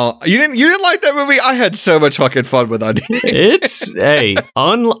 Yeah. You didn't like that movie? I had so much fucking fun with it. It's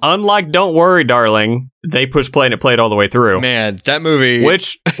unlike Don't Worry, Darling. They push play and it played all the way through. Man, that movie.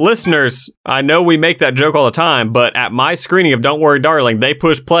 Which, listeners, I know we make that joke all the time, but at my screening of Don't Worry, Darling, they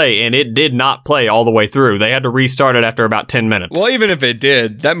pushed play and it did not play all the way through. They had to restart it after about 10 minutes. Well, even if it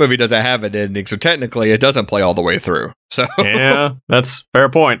did, that movie doesn't have an ending, so technically it doesn't play all the way through. So yeah, that's a fair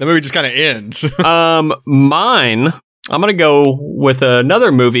point. The movie just kind of ends. Mine, I'm going to go with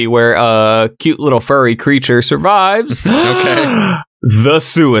another movie where a cute little furry creature survives. Okay. The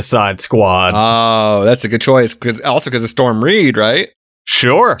Suicide Squad. Oh, that's a good choice. Because of Storm Reed, right?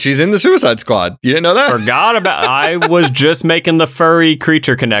 Sure. She's in the Suicide Squad. You didn't know that? Forgot about I was just making the furry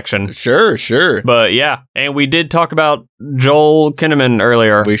creature connection. Sure. But yeah, and we did talk about Joel Kinnaman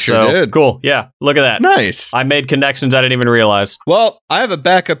earlier. We sure did. Cool. Yeah, look at that. Nice. I made connections I didn't even realize. Well, I have a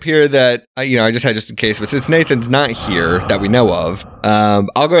backup here that I just had just in case, but since Nathan's not here that we know of,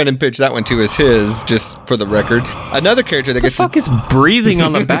 I'll go ahead and pitch that one too as his, just for the record. Another character that gets the fuck is breathing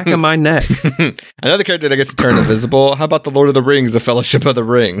on the back of my neck. Another character that gets to turn invisible. How about the Lord of the Rings, the Fellowship of the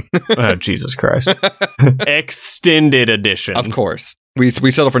Ring? Oh, Jesus Christ. Extended edition. Of course. We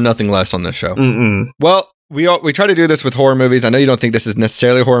settle for nothing less on this show. Mm-mm. Well, we try to do this with horror movies. I know you don't think this is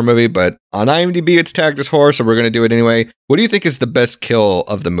necessarily a horror movie, but on IMDb it's tagged as horror, so we're going to do it anyway. What do you think is the best kill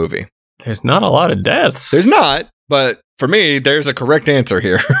of the movie? There's not a lot of deaths. There's not, but for me, there's a correct answer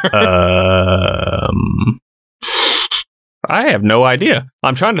here. I have no idea.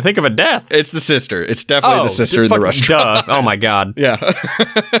 I'm trying to think of a death. It's the sister. It's definitely the sister in the restaurant. Oh my God. Yeah.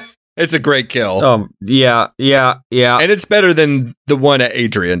 It's a great kill. Yeah. And it's better than the one that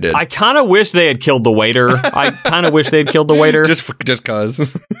Adrian did. I kind of wish they had killed the waiter. Just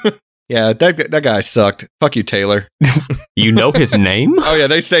cause. Yeah, that guy sucked. Fuck you, Taylor. You know his name? Oh yeah,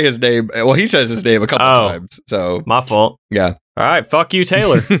 they say his name. Well, he says his name a couple times. So my fault. Yeah. All right, fuck you,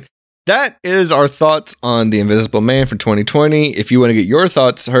 Taylor. That is our thoughts on The Invisible Man for 2020. If you want to get your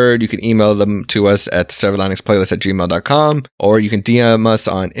thoughts heard, you can email them to us at silverliningsplaylist@gmail.com, or you can DM us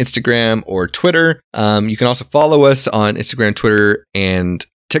on Instagram or Twitter. You can also follow us on Instagram, Twitter, and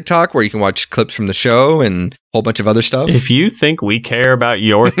TikTok, where you can watch clips from the show and a whole bunch of other stuff. If you think we care about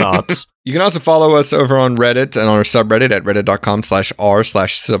your thoughts. You can also follow us over on Reddit and on our subreddit at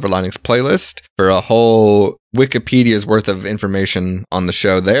reddit.com/r/silverliningsplaylist for a whole Wikipedia's worth of information on the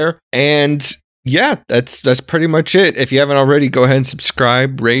show there. And yeah, that's pretty much it. If you haven't already, go ahead and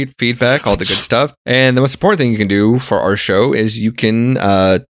subscribe, rate, feedback, all the good stuff. And the most important thing you can do for our show is you can,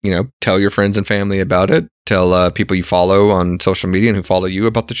 tell your friends and family about it. Tell people you follow on social media and who follow you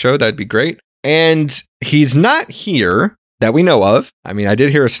about the show. That'd be great. And he's not here that we know of. I mean, I did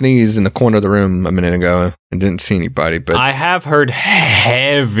hear a sneeze in the corner of the room a minute ago and didn't see anybody, but I have heard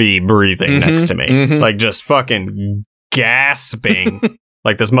heavy breathing next to me. Like just fucking gasping.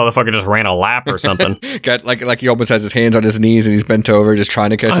 Like this motherfucker just ran a lap or something. Got like he almost has his hands on his knees and he's bent over just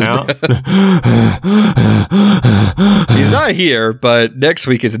trying to catch his breath. He's not here, but next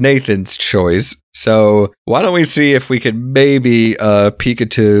week is Nathan's choice. So why don't we see if we could maybe peek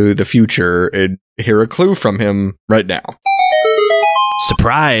into the future and hear a clue from him right now.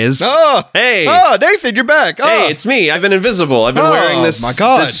 Surprise. Oh, Hey. Oh, Nathan, you're back. Oh. Hey, it's me. I've been invisible. I've been wearing this, my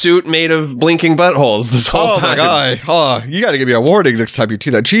God. this suit made of blinking buttholes this whole time. Oh, my God. Oh, you got to give me a warning next time you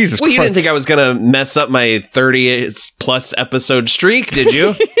do that. Jesus Well, Christ. you didn't think I was going to mess up my 30-plus episode streak, did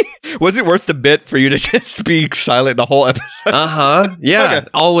you? Was it worth the bit for you to just be silent the whole episode? Uh-huh. Yeah, Okay.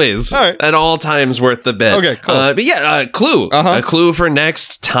 always. All right. At all times worth the bit. Okay, cool. But yeah, clue. Uh-huh. A clue for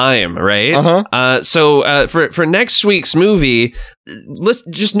next time, right? Uh-huh. So for next week's movie, let's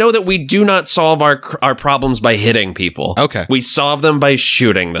just know that we do not solve our problems by hitting people. Okay. We solve them by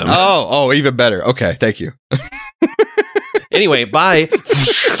shooting them. Oh, even better. Okay, thank you. Anyway, bye.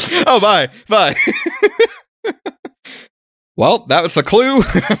 Oh, bye. Well, that was the clue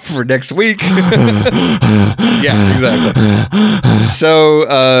for next week. Yeah, exactly.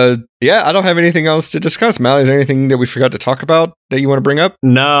 So, yeah, I don't have anything else to discuss. Mallie, is there anything that we forgot to talk about that you want to bring up?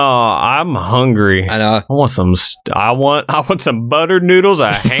 No, I'm hungry. I want some. I want some buttered noodles,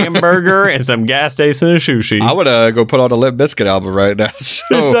 a hamburger, and some gas station and a sushi. I would go put on a Limp Bizkit album right now. So,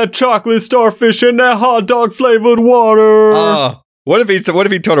 It's that chocolate starfish and that hot dog flavored water. what if he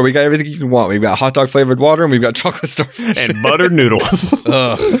told her we got everything you can want? We've got hot dog flavored water and we've got chocolate starfish and buttered noodles.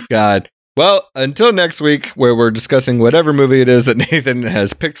 Oh, God. Well, until next week, where we're discussing whatever movie it is that Nathan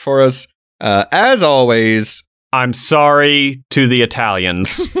has picked for us, as always, I'm sorry to the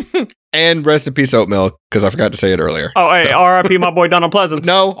Italians. and rest in peace, oatmeal, because I forgot to say it earlier. Oh, hey, R.I.P. my boy Donald Pleasance.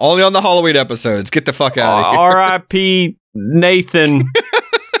 No, only on the Halloween episodes. Get the fuck out of here. R.I.P. Nathan.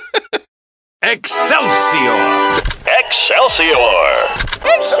 Excelsior! Excelsior!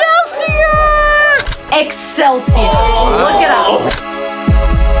 Excelsior! Look it up.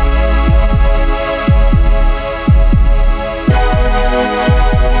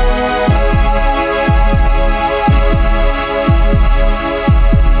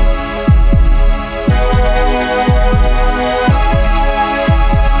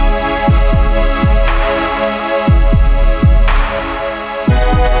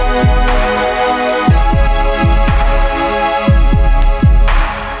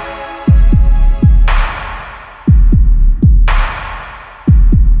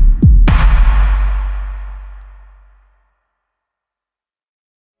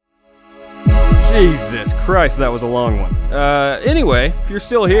 Jesus Christ, that was a long one. Anyway, if you're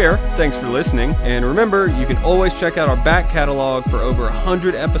still here, thanks for listening. And remember, you can always check out our back catalog for over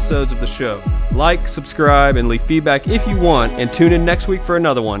 100 episodes of the show. Like, subscribe, and leave feedback if you want. And tune in next week for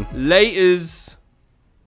another one. Laters.